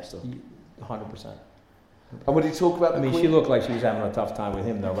me type stuff. 100%. And would he talk about the Queen? She looked like she was having a tough time with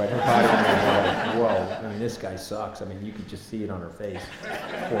him though, right? Her body was like, whoa, I mean, this guy sucks. I mean, you could just see it on her face.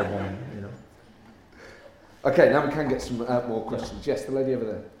 Poor woman, Okay, now we can get some more questions. Yes, the lady over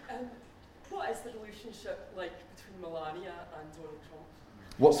there. What is the relationship like between Melania and Donald Trump?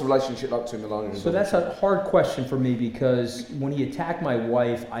 What's the relationship like between Melania and Donald Trump? So that's a hard question for me because when he attacked my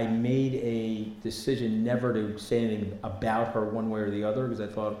wife, I made a decision never to say anything about her one way or the other because I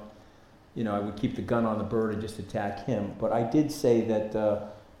thought, I would keep the gun on the bird and just attack him. But I did say that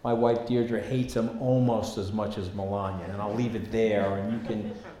My wife Deirdre hates him almost as much as Melania, and I'll leave it there, and you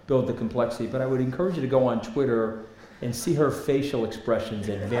can build the complexity. But I would encourage you to go on Twitter and see her facial expressions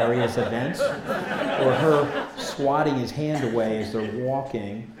at various events, or her swatting his hand away as they're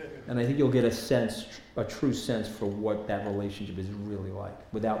walking, and I think you'll get a true sense for what that relationship is really like,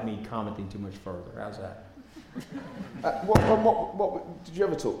 without me commenting too much further. How's that? What did you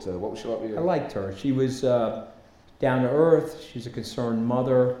ever talk to her? What was she like with you? I liked her. She was down to earth. She's a concerned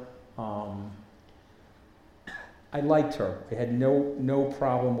mother. I liked her. I had no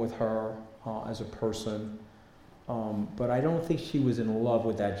problem with her as a person. But I don't think she was in love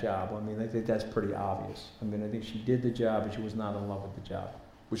with that job. I mean, I think that's pretty obvious. I mean, I think she did the job, but she was not in love with the job.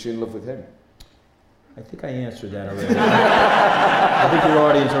 Was she in love with him? I think I answered that already. I think your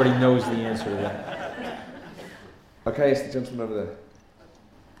audience already knows the answer to that. Okay, it's the gentleman over there.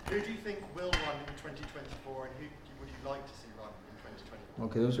 Who do you think will run in 2024, and who would you like to see run in 2024?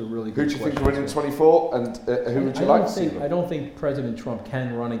 Okay, those are really good questions. Who do you think will win in 24, and who would you like to see run? I don't think President Trump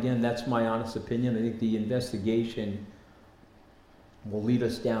can run again. That's my honest opinion. I think the investigation will lead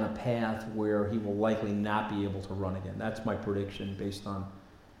us down a path where he will likely not be able to run again. That's my prediction based on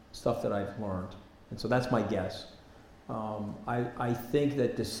stuff that I've learned. And so that's my guess. I think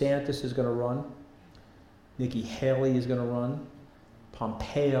that DeSantis is going to run. Nikki Haley is going to run.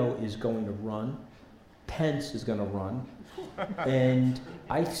 Pompeo is going to run. Pence is going to run. And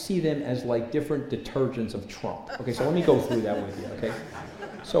I see them as like different detergents of Trump. Okay, so let me go through that with you, okay?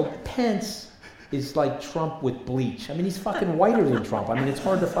 So Pence is like Trump with bleach. I mean, he's fucking whiter than Trump. I mean, it's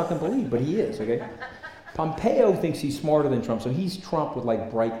hard to fucking believe, but he is, okay? Pompeo thinks he's smarter than Trump, so he's Trump with like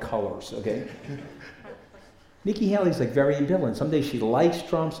bright colors, okay? Nikki Haley's like very ambivalent. Some days she likes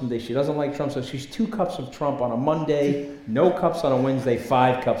Trump, some days she doesn't like Trump, so she's 2 cups of Trump on a Monday, no cups on a Wednesday,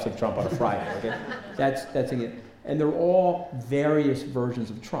 5 cups of Trump on a Friday, okay? That's it. And they're all various versions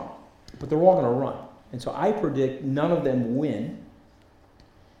of Trump, but they're all gonna run. And so I predict none of them win.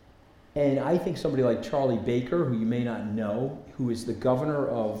 And I think somebody like Charlie Baker, who you may not know, who is the governor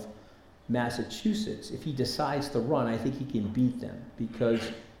of Massachusetts, if he decides to run, I think he can beat them because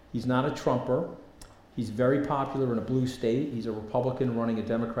he's not a Trumper. He's very popular in a blue state. He's a Republican running a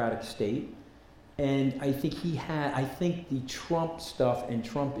Democratic state. And I think I think the Trump stuff and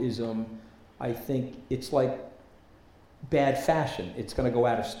Trumpism, I think it's like bad fashion. It's going to go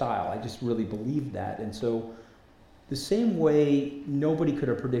out of style. I just really believe that. And so the same way nobody could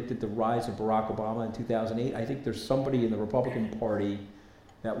have predicted the rise of Barack Obama in 2008, I think there's somebody in the Republican Party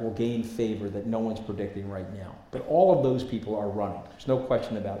that will gain favor that no one's predicting right now. But all of those people are running. There's no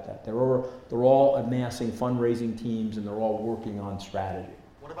question about that. They're all amassing fundraising teams and they're all working on strategy.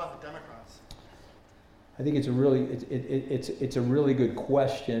 What about the Democrats? I think it's a really good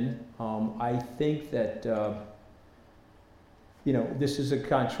question. I think that this is a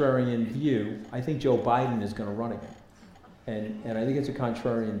contrarian view. I think Joe Biden is going to run again, and I think it's a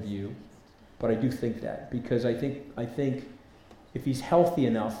contrarian view, but I do think that because I think if he's healthy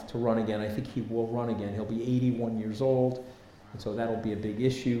enough to run again, I think he will run again. He'll be 81 years old, and so that'll be a big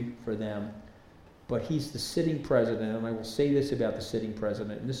issue for them. But he's the sitting president, and I will say this about the sitting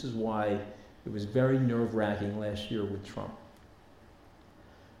president, and this is why it was very nerve-wracking last year with Trump.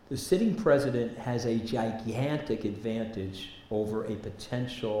 The sitting president has a gigantic advantage over a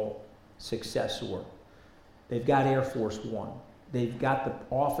potential successor. They've got Air Force One. They've got the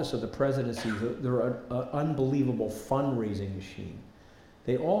office of the presidency. They're an unbelievable fundraising machine.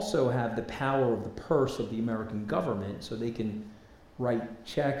 They also have the power of the purse of the American government, so they can write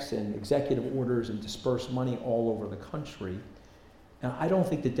checks and executive orders and disperse money all over the country. Now, I don't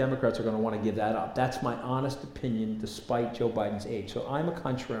think the Democrats are going to want to give that up. That's my honest opinion, despite Joe Biden's age. So I'm a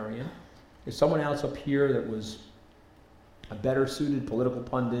contrarian. If someone else up here that was a better suited political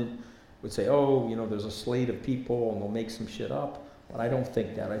pundit would say, there's a slate of people and they'll make some shit up. But I don't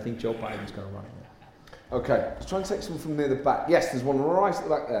think that. I think Joe Biden's going to run it. Okay, let's try and take someone from near the back. Yes, there's one right at the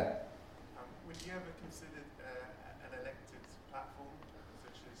back there. Would you ever consider an elected platform,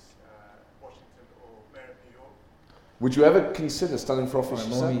 such as Washington or Mayor of New York? Would you ever consider standing for office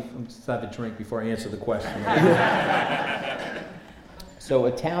yourself? Let me just have a drink before I answer the question. So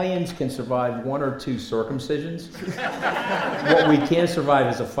Italians can survive 1 or 2 circumcisions. What we can't survive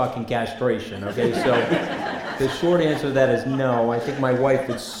is a fucking castration, okay? So the short answer to that is no. I think my wife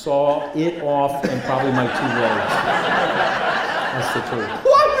would saw it off and probably my 2 legs. That's the truth.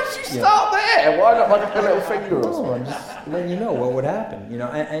 Why would she start there? Why not like a little finger or something? I'm just letting you know what would happen.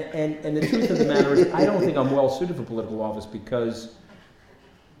 And the truth of the matter is I don't think I'm well suited for political office because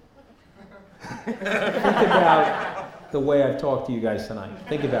think about the way I've talked to you guys tonight.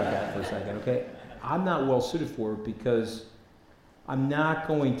 Think about that for a second, okay? I'm not well suited for it because I'm not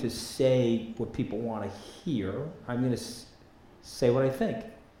going to say what people want to hear. I'm going to say what I think.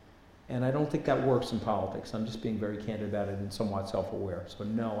 And I don't think that works in politics. I'm just being very candid about it and somewhat self-aware. So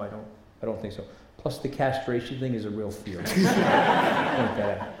no, I don't think so. Plus the castration thing is a real fear.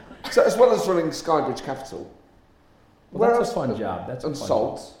 So as well as running Skybridge Capital, well, that's a fun job. That's and a fun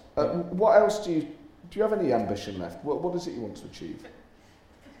Salt. job. What else do you have any ambition left? What is it you want to achieve?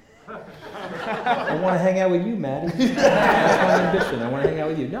 I want to hang out with you, Maddie. That's my ambition. I want to hang out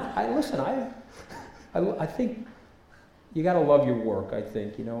with you. No, I think you got to love your work, I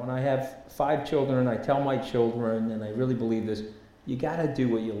think, you know, and I have 5 children, and I tell my children, and I really believe this, you got to do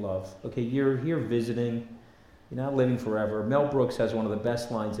what you love. Okay, you're here visiting, you're not living forever. Mel Brooks has one of the best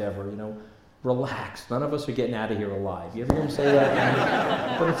lines ever, you know, relax, none of us are getting out of here alive. You ever hear him say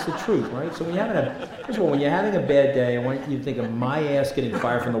that? But it's the truth, right? So when you're having a bad day, I want you to think of my ass getting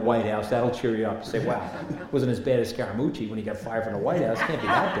fired from the White House. That'll cheer you up. You say, wow, it wasn't as bad as Scaramucci when he got fired from the White House. It can't be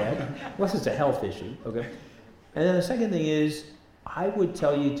that bad, unless it's a health issue, okay? And then the second thing is, I would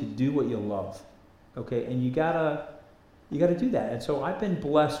tell you to do what you love, okay? And you gotta do that. And so I've been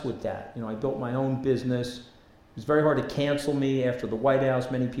blessed with that. You know, I built my own business. It was very hard to cancel me after the White House.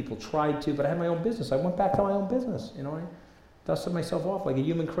 Many people tried to, but I had my own business. I went back to my own business. You know, I dusted myself off like a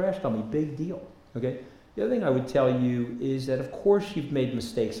human crash dummy. Big deal. Okay. The other thing I would tell you is that, of course, you've made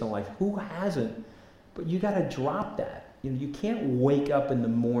mistakes in life. Who hasn't? But you got to drop that. You know, you can't wake up in the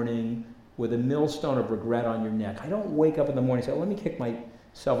morning with a millstone of regret on your neck. I don't wake up in the morning and say, let me kick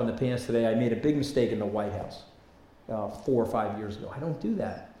myself in the pants today. I made a big mistake in the White House 4 or 5 years ago. I don't do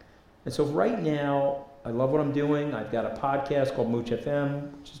that. And so right now, I love what I'm doing. I've got a podcast called Mooch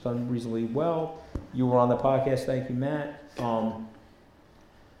FM, which has done reasonably well. You were on the podcast, thank you, Matt. I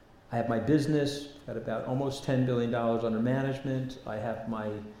have my business, got about almost $10 billion under management. I have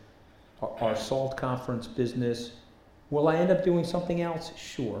our SALT conference business. Will I end up doing something else?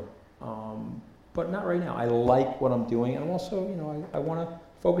 Sure. But not right now. I like what I'm doing, and I'm also, you know, I want to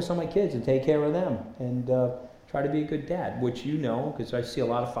focus on my kids and take care of them and try to be a good dad, which you know, because I see a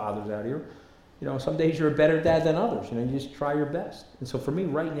lot of fathers out here. You know, some days you're a better dad than others. You know, you just try your best. And so for me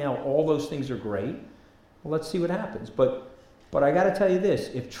right now, all those things are great. Well, let's see what happens. But I got to tell you this: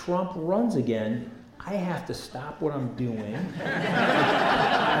 if Trump runs again, I have to stop what I'm doing, and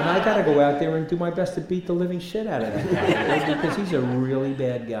I got to go out there and do my best to beat the living shit out of that guy, because he's a really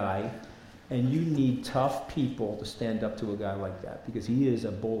bad guy, and you need tough people to stand up to a guy like that, because he is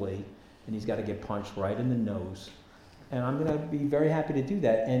a bully, and he's got to get punched right in the nose. And I'm going to be very happy to do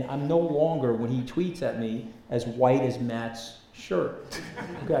that. And I'm no longer, when he tweets at me, as white as Matt's shirt.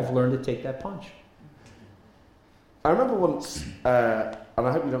 Okay, I've learned to take that punch. I remember once, and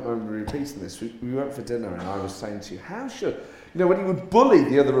I hope you don't mind me repeating this, we went for dinner and I was saying to you, when he would bully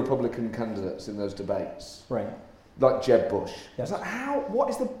the other Republican candidates in those debates, right? Like Jeb Bush. Yes. I was like, what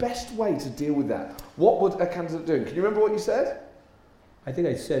is the best way to deal with that? What would a candidate do? Can you remember what you said? I think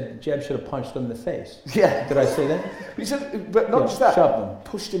I said Jeb should have punched him in the face. Yeah. Did I say that? You said, but not just that. Shoved him.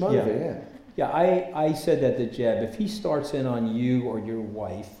 Pushed him over, yeah. Yeah, I said that to Jeb. If he starts in on you or your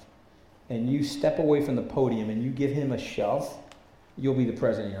wife, and you step away from the podium and you give him a shove, you'll be the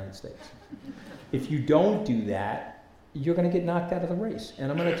president of the United States. If you don't do that, you're going to get knocked out of the race.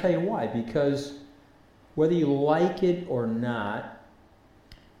 And I'm going to tell you why. Because whether you like it or not,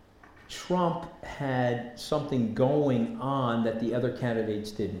 Trump had something going on that the other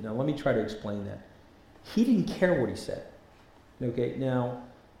candidates didn't. Now, let me try to explain that. He didn't care what he said. Okay, now,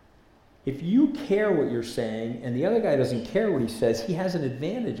 if you care what you're saying and the other guy doesn't care what he says, he has an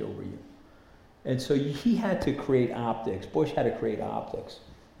advantage over you. And so he had to create optics. Bush had to create optics.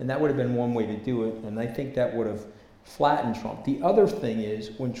 And that would have been one way to do it, and I think that would have flattened Trump. The other thing is,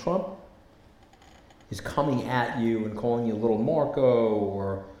 when Trump is coming at you and calling you little Marco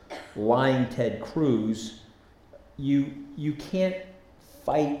or lying Ted Cruz, you can't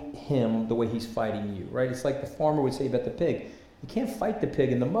fight him the way he's fighting you, right? It's like the farmer would say about the pig. You can't fight the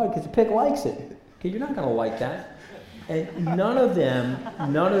pig in the mud because the pig likes it. Okay, you're not going to like that. And none of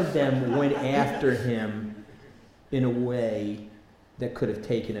them went after him in a way that could have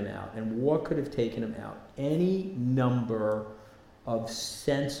taken him out. And what could have taken him out? Any number of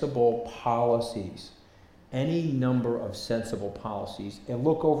sensible policies. Any number of sensible policies, and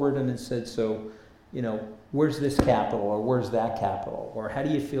look over at him and said, so, you know, where's this capital, or where's that capital, or how do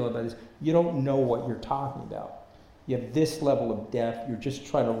you feel about this? You don't know what you're talking about. You have this level of depth, you're just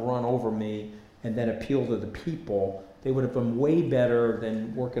trying to run over me and then appeal to the people. They would have been way better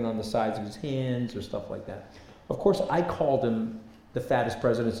than working on the sides of his hands or stuff like that. Of course, I called him the fattest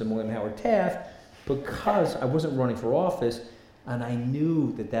president since William Howard Taft because I wasn't running for office. And I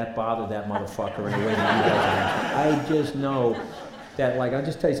knew that bothered that motherfucker in a way that you guys. I just know that, like, I'll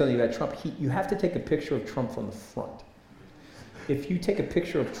just tell you something about Trump. You have to take a picture of Trump from the front. If you take a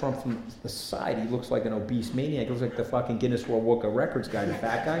picture of Trump from the side, he looks like an obese maniac. He looks like the fucking Guinness World Book of Records guy, the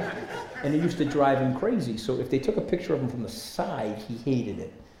fat guy. And it used to drive him crazy. So if they took a picture of him from the side, he hated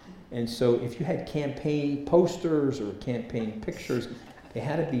it. And so if you had campaign posters or campaign pictures, they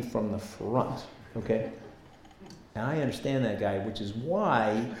had to be from the front, okay? And I understand that guy, which is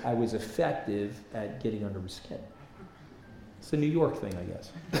why I was effective at getting under his skin. It's a New York thing, I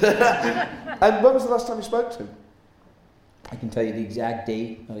guess. And when was the last time you spoke to him? I can tell you the exact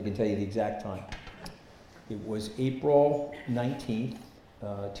date, and I can tell you the exact time. It was April 19th,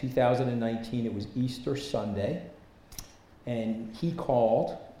 2019. It was Easter Sunday. And he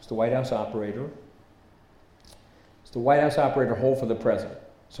called. It's the White House operator. It's the White House operator hold for the president.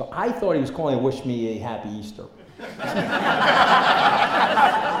 So I thought he was calling to wish me a happy Easter.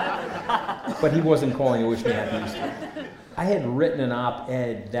 But he wasn't calling to wish me a happy Easter. I had written an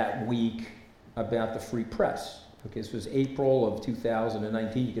op-ed that week about the free press. Okay, this was April of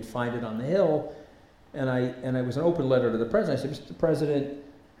 2019. You could find it on the Hill. And it was an open letter to the president. I said, Mr. President,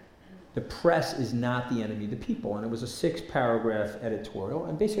 the press is not the enemy of the people. And it was a 6-paragraph editorial.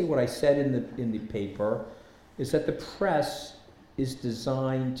 And basically what I said in the paper is that the press is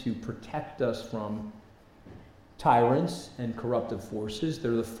designed to protect us from tyrants and corruptive forces.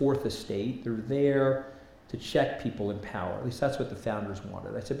 They're the fourth estate. They're there to check people in power. At least that's what the founders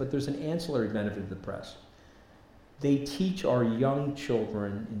wanted. I said, but there's an ancillary benefit to the press. They teach our young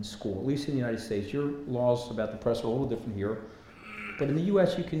children in school, at least in the United States. Your laws about the press are a little different here. But in the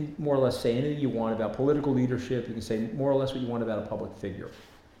US, you can more or less say anything you want about political leadership. You can say more or less what you want about a public figure.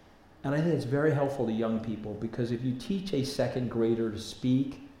 And I think it's very helpful to young people, because if you teach a second grader to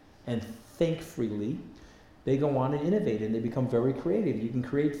speak and think freely, they go on and innovate and they become very creative. You can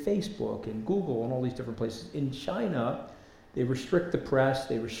create Facebook and Google and all these different places. In China, they restrict the press,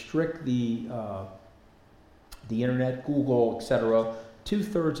 they restrict the internet, Google, etc.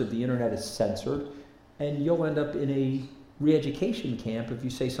 2/3 of the internet is censored, and you'll end up in a re-education camp if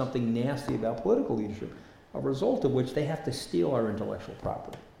you say something nasty about political leadership, a result of which they have to steal our intellectual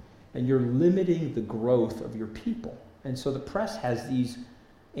property. And you're limiting the growth of your people. And so the press has these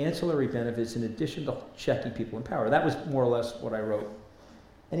ancillary benefits in addition to checking people in power. That was more or less what I wrote.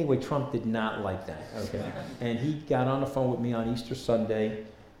 Anyway, Trump did not like that, okay? And he got on the phone with me on Easter Sunday.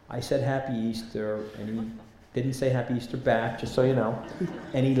 I said Happy Easter, and he didn't say Happy Easter back, just so you know.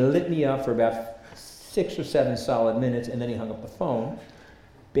 And he lit me up for about 6 or 7 solid minutes, and then he hung up the phone,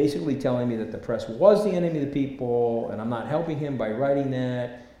 basically telling me that the press was the enemy of the people, and I'm not helping him by writing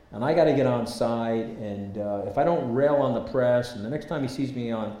that, and I got to get on side, and if I don't rail on the press, and the next time he sees me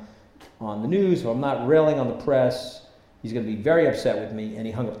on the news, if I'm not railing on the press, he's going to be very upset with me, and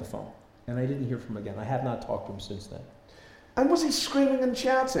he hung up the phone. And I didn't hear from him again. I have not talked to him since then. And was he screaming and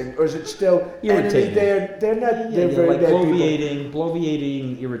shouting, or is it still irritating? They're not. They're very like bad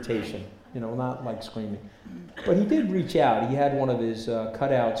bloviating irritation. Not like screaming. But he did reach out. He had one of his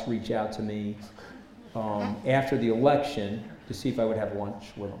cutouts reach out to me after the election to see if I would have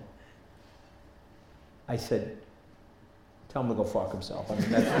lunch with him. I said, "Tell him to go fuck himself." I mean,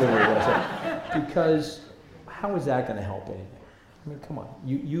 that's literally what I said. Because how is that going to help anything? I mean, come on.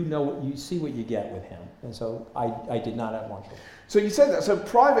 You know, you see what you get with him. And so I did not have lunch with him. So you said that. So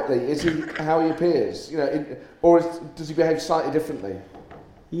privately, is he how he appears? Does he behave slightly differently?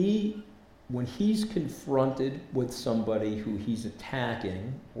 When he's confronted with somebody who he's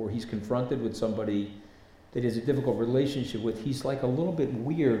attacking, or he's confronted with somebody that he has a difficult relationship with, he's like a little bit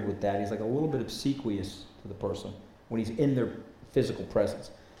weird with that. He's like a little bit obsequious to the person when he's in their physical presence.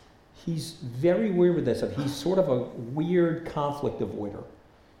 He's very weird with that stuff. He's sort of a weird conflict avoider.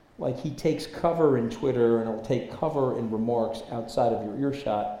 Like, he takes cover in Twitter and he'll take cover in remarks outside of your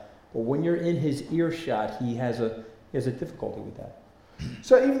earshot. But when you're in his earshot, he has a difficulty with that.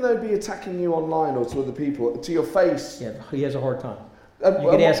 So even though he'd be attacking you online or to other people, to your face... Yeah, he has a hard time. You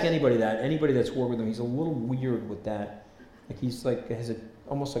could ask anybody that. Anybody that's worked with him, he's a little weird with that. Like, he's like, has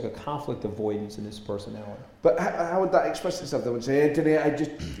almost like a conflict avoidance in his personality. But how would that express itself? They would say, Anthony,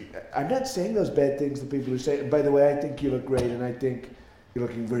 I'm not saying those bad things that people are saying. By the way, I think you look great, and I think you're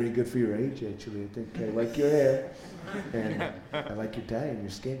looking very good for your age, actually. I think I like your hair, and I like your tie and your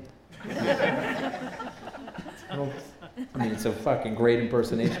skin. I mean, it's a fucking great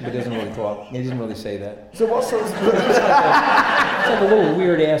impersonation, but he doesn't really talk. He doesn't really say that. So what sort of... It's like a little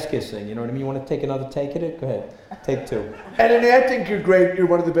weird ass kissing, you know what I mean? You want to take another take at it? Go ahead. Take 2. Anthony, I think you're great. You're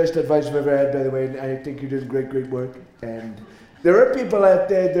one of the best advice I've ever had, by the way, and I think you're doing great work. And there are people out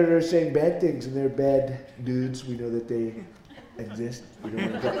there that are saying bad things, and they're bad dudes. We know that they exist. We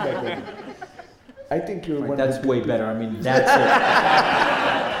don't want to talk about them. I think you're one That's of the way better. I mean, that's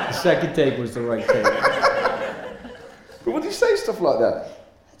it. The second take was the right take. But would you say stuff like that?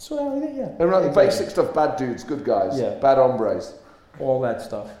 That's what I mean, yeah. And like the basic stuff, bad dudes, good guys, bad hombres. All that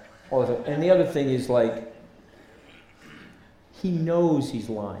stuff. And the other thing is, like, he knows he's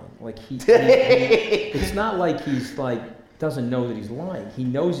lying. Like, it's not like he's, like, doesn't know that he's lying. He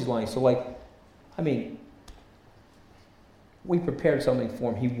knows he's lying. So, like, I mean, we prepared something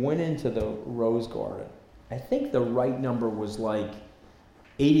for him. He went into the Rose Garden. I think the right number was, like,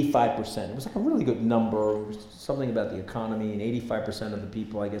 85%. It was like a really good number. It was something about the economy, and 85% of the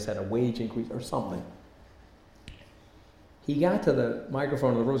people, I guess, had a wage increase or something. He got to the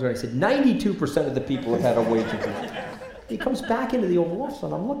microphone of the Rose Garden and said, 92% of the people have had a wage increase. He comes back into the Oval Office,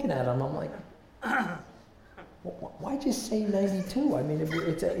 and I'm looking at him, I'm like, why'd you say 92? I mean,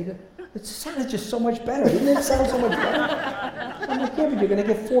 it sounded just so much better. Didn't it sound so much better? I'm like, yeah, but you're going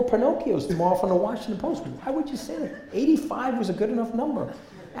to get 4 Pinocchios tomorrow from the Washington Post. Why would you say that? 85 was a good enough number.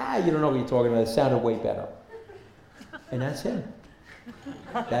 You don't know what you're talking about. It sounded way better. And that's him.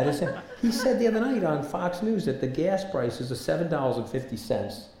 That is him. He said the other night on Fox News that the gas prices are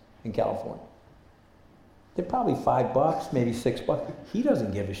 $7.50 in California. They're probably $5, maybe $6. He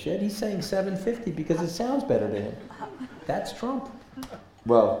doesn't give a shit. He's saying $7.50 because it sounds better to him. That's Trump.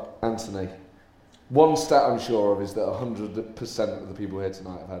 Well, Anthony, one stat I'm sure of is that 100% of the people here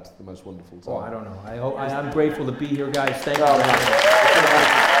tonight have had the most wonderful time. Oh, I don't know. I'm grateful to be here, guys. Thank you.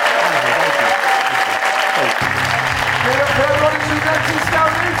 Give it up for everyone to Nancy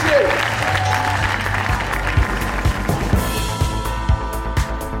Scaramucci.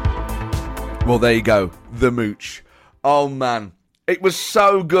 Well, there you go, the Mooch. Oh man, it was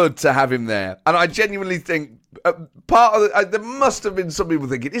so good to have him there, and I genuinely think part of there must have been some people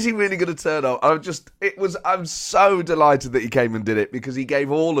thinking, is he really going to turn up? I'm so delighted that he came and did it, because he gave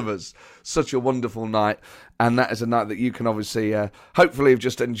all of us such a wonderful night, and that is a night that you can obviously, hopefully, have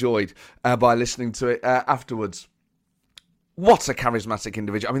just enjoyed by listening to it afterwards. What a charismatic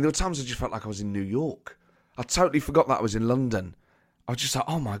individual. I mean, there were times I just felt like I was in New York. I totally forgot that I was in London. I was just like,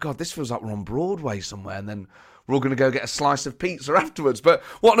 oh my God, this feels like we're on Broadway somewhere, and then we're all going to go get a slice of pizza afterwards. But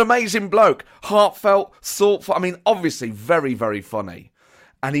what an amazing bloke. Heartfelt, thoughtful. I mean, obviously very, very funny.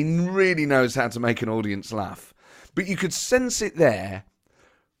 And he really knows how to make an audience laugh. But you could sense it there.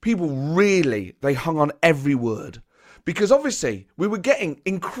 People really, they hung on every word. Because obviously we were getting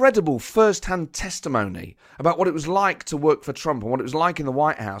incredible first-hand testimony about what it was like to work for Trump and what it was like in the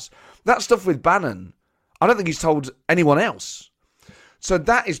White House. That stuff with Bannon, I don't think he's told anyone else. So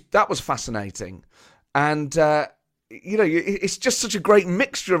that was fascinating. And, it's just such a great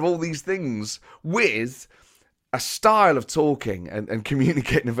mixture of all these things with a style of talking and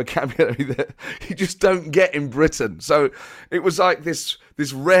communicating a vocabulary that you just don't get in Britain. So it was like this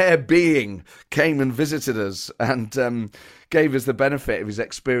rare being came and visited us and gave us the benefit of his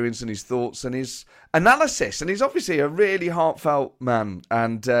experience and his thoughts and his analysis. And he's obviously a really heartfelt man.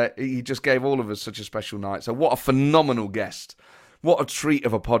 And he just gave all of us such a special night. So what a phenomenal guest. What a treat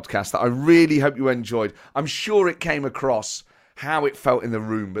of a podcast that I really hope you enjoyed. I'm sure it came across how it felt in the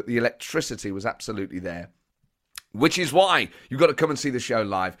room, but the electricity was absolutely there. Which is why you've got to come and see the show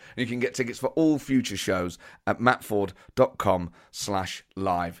live. And you can get tickets for all future shows at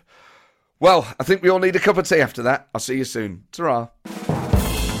mattford.com/live. Well, I think we all need a cup of tea after that. I'll see you soon. Ta-ra.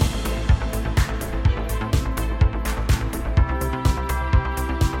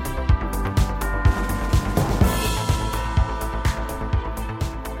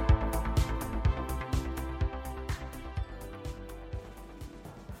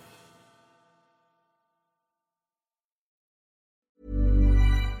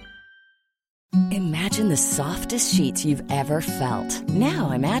 Imagine the softest sheets you've ever felt.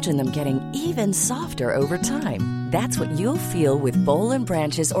 Now imagine them getting even softer over time. That's what you'll feel with Boll &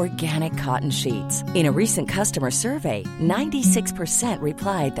 Branch's organic cotton sheets. In a recent customer survey, 96%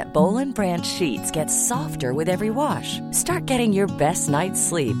 replied that Boll & Branch sheets get softer with every wash. Start getting your best night's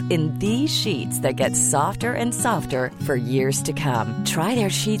sleep in these sheets that get softer and softer for years to come. Try their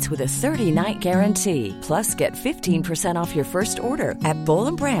sheets with a 30-night guarantee. Plus, get 15% off your first order at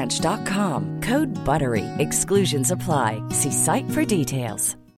bollandbranch.com. Code BUTTERY. Exclusions apply. See site for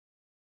details.